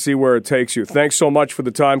wait to see where it takes you. Thanks so much for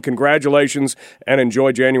the time. Congratulations, and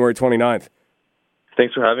enjoy January 29th.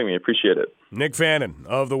 Thanks for having me. Appreciate it. Nick Fannin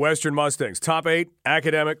of the Western Mustangs, top 8,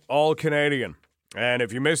 academic, all-Canadian. And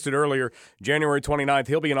if you missed it earlier, January 29th,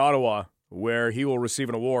 he'll be in Ottawa, where he will receive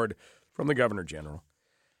an award from the Governor General.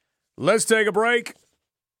 Let's take a break.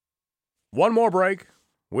 One more break.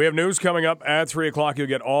 We have news coming up at 3 o'clock. You'll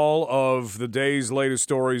get all of the day's latest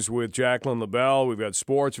stories with Jacqueline LaBelle. We've got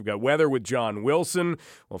sports. We've got weather with John Wilson.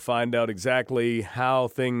 We'll find out exactly how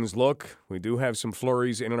things look. We do have some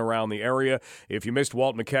flurries in and around the area. If you missed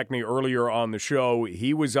Walt McKechnie earlier on the show,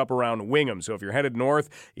 he was up around Wingham. So if you're headed north,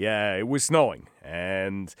 yeah, it was snowing.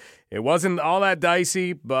 And it wasn't all that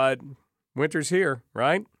dicey, but winter's here,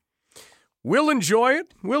 right? We'll enjoy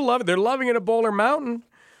it. We'll love it. They're loving it at Boulder Mountain.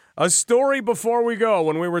 A story before we go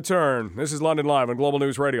when we return. This is London Live on Global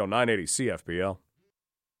News Radio, 980 CFPL.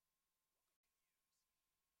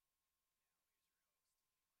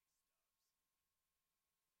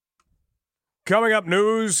 Coming up,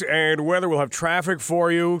 news and weather. We'll have traffic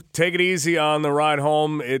for you. Take it easy on the ride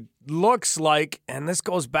home. It looks like, and this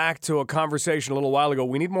goes back to a conversation a little while ago,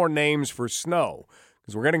 we need more names for snow.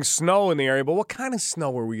 Because we're getting snow in the area, but what kind of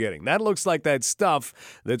snow are we getting? That looks like that stuff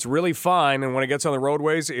that's really fine, and when it gets on the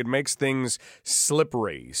roadways, it makes things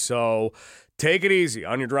slippery. So take it easy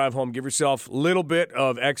on your drive home. Give yourself a little bit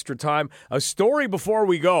of extra time. A story before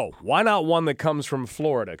we go. Why not one that comes from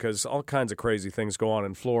Florida? Because all kinds of crazy things go on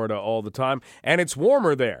in Florida all the time, and it's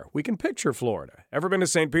warmer there. We can picture Florida. Ever been to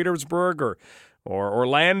St. Petersburg or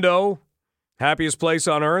Orlando? Happiest place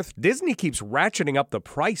on earth? Disney keeps ratcheting up the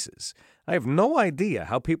prices. I have no idea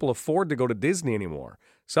how people afford to go to Disney anymore.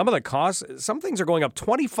 Some of the costs, some things are going up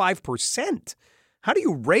 25%. How do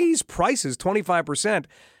you raise prices 25%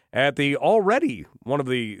 at the already one of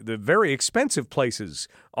the very expensive places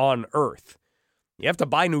on earth? You have to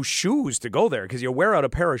buy new shoes to go there because you wear out a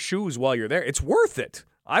pair of shoes while you're there. It's worth it.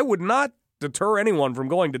 I would not deter anyone from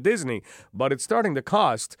going to Disney, but it's starting to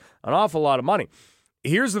cost an awful lot of money.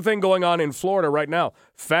 Here's the thing going on in Florida right now.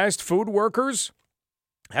 Fast food workers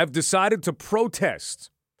have decided to protest.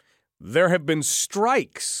 There have been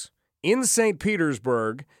strikes in St.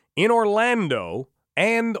 Petersburg, in Orlando,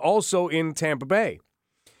 and also in Tampa Bay.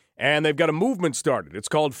 And they've got a movement started. It's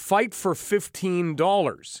called Fight for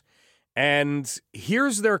 $15. And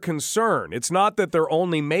here's their concern. It's not that they're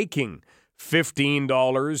only making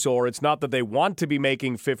 $15, or it's not that they want to be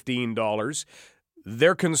making $15.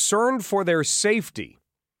 They're concerned for their safety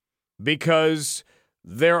because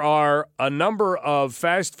there are a number of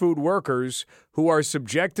fast food workers who are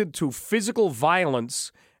subjected to physical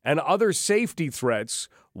violence and other safety threats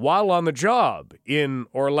while on the job in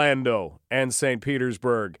Orlando and St.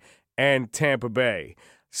 Petersburg and Tampa Bay.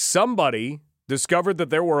 Somebody discovered that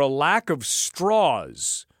there were a lack of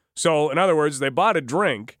straws. So, in other words, they bought a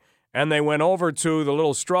drink and they went over to the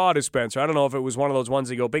little straw dispenser. I don't know if it was one of those ones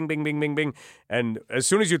that go bing, bing, bing, bing, bing. And as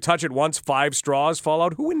soon as you touch it once, 5 straws fall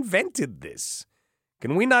out. Who invented this?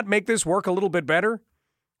 Can we not make this work a little bit better?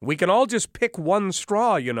 We can all just pick one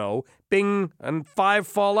straw, bing, and 5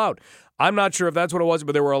 fall out. I'm not sure if that's what it was,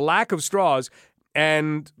 but there were a lack of straws,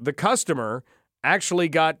 and the customer actually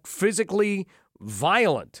got physically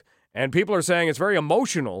violent. And people are saying it's very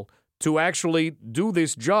emotional to actually do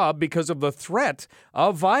this job because of the threat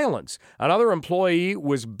of violence. Another employee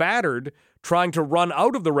was battered trying to run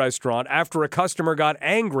out of the restaurant after a customer got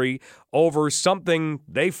angry over something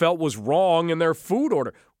they felt was wrong in their food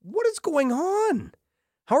order. What is going on?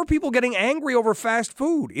 How are people getting angry over fast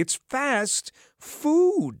food? It's fast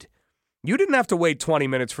food. You didn't have to wait 20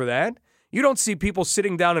 minutes for that. You don't see people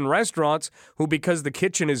sitting down in restaurants who, because the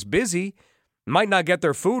kitchen is busy, might not get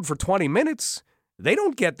their food for 20 minutes. They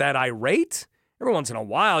don't get that irate. Every once in a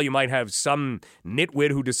while, you might have some nitwit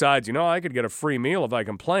who decides, I could get a free meal if I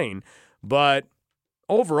complain. But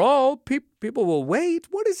overall, people will wait.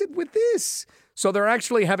 What is it with this? So they're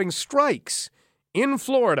actually having strikes in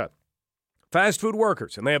Florida. Fast food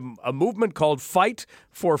workers, and they have a movement called Fight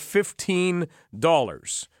for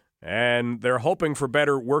 $15. And they're hoping for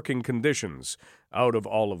better working conditions out of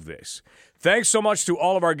all of this. Thanks so much to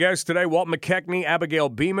all of our guests today. Walt McKechnie, Abigail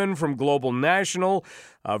Beeman from Global National,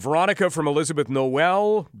 Veronica from Elizabeth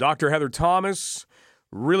Noel, Dr. Heather Thomas.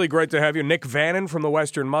 Really great to have you. Nick Vannon from the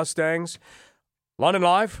Western Mustangs. London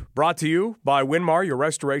Live, brought to you by Winmar, your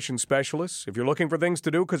restoration specialists. If you're looking for things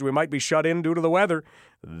to do because we might be shut in due to the weather,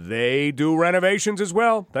 they do renovations as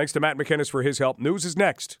well. Thanks to Matt McInnes for his help. News is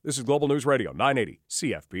next. This is Global News Radio, 980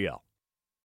 CFPL.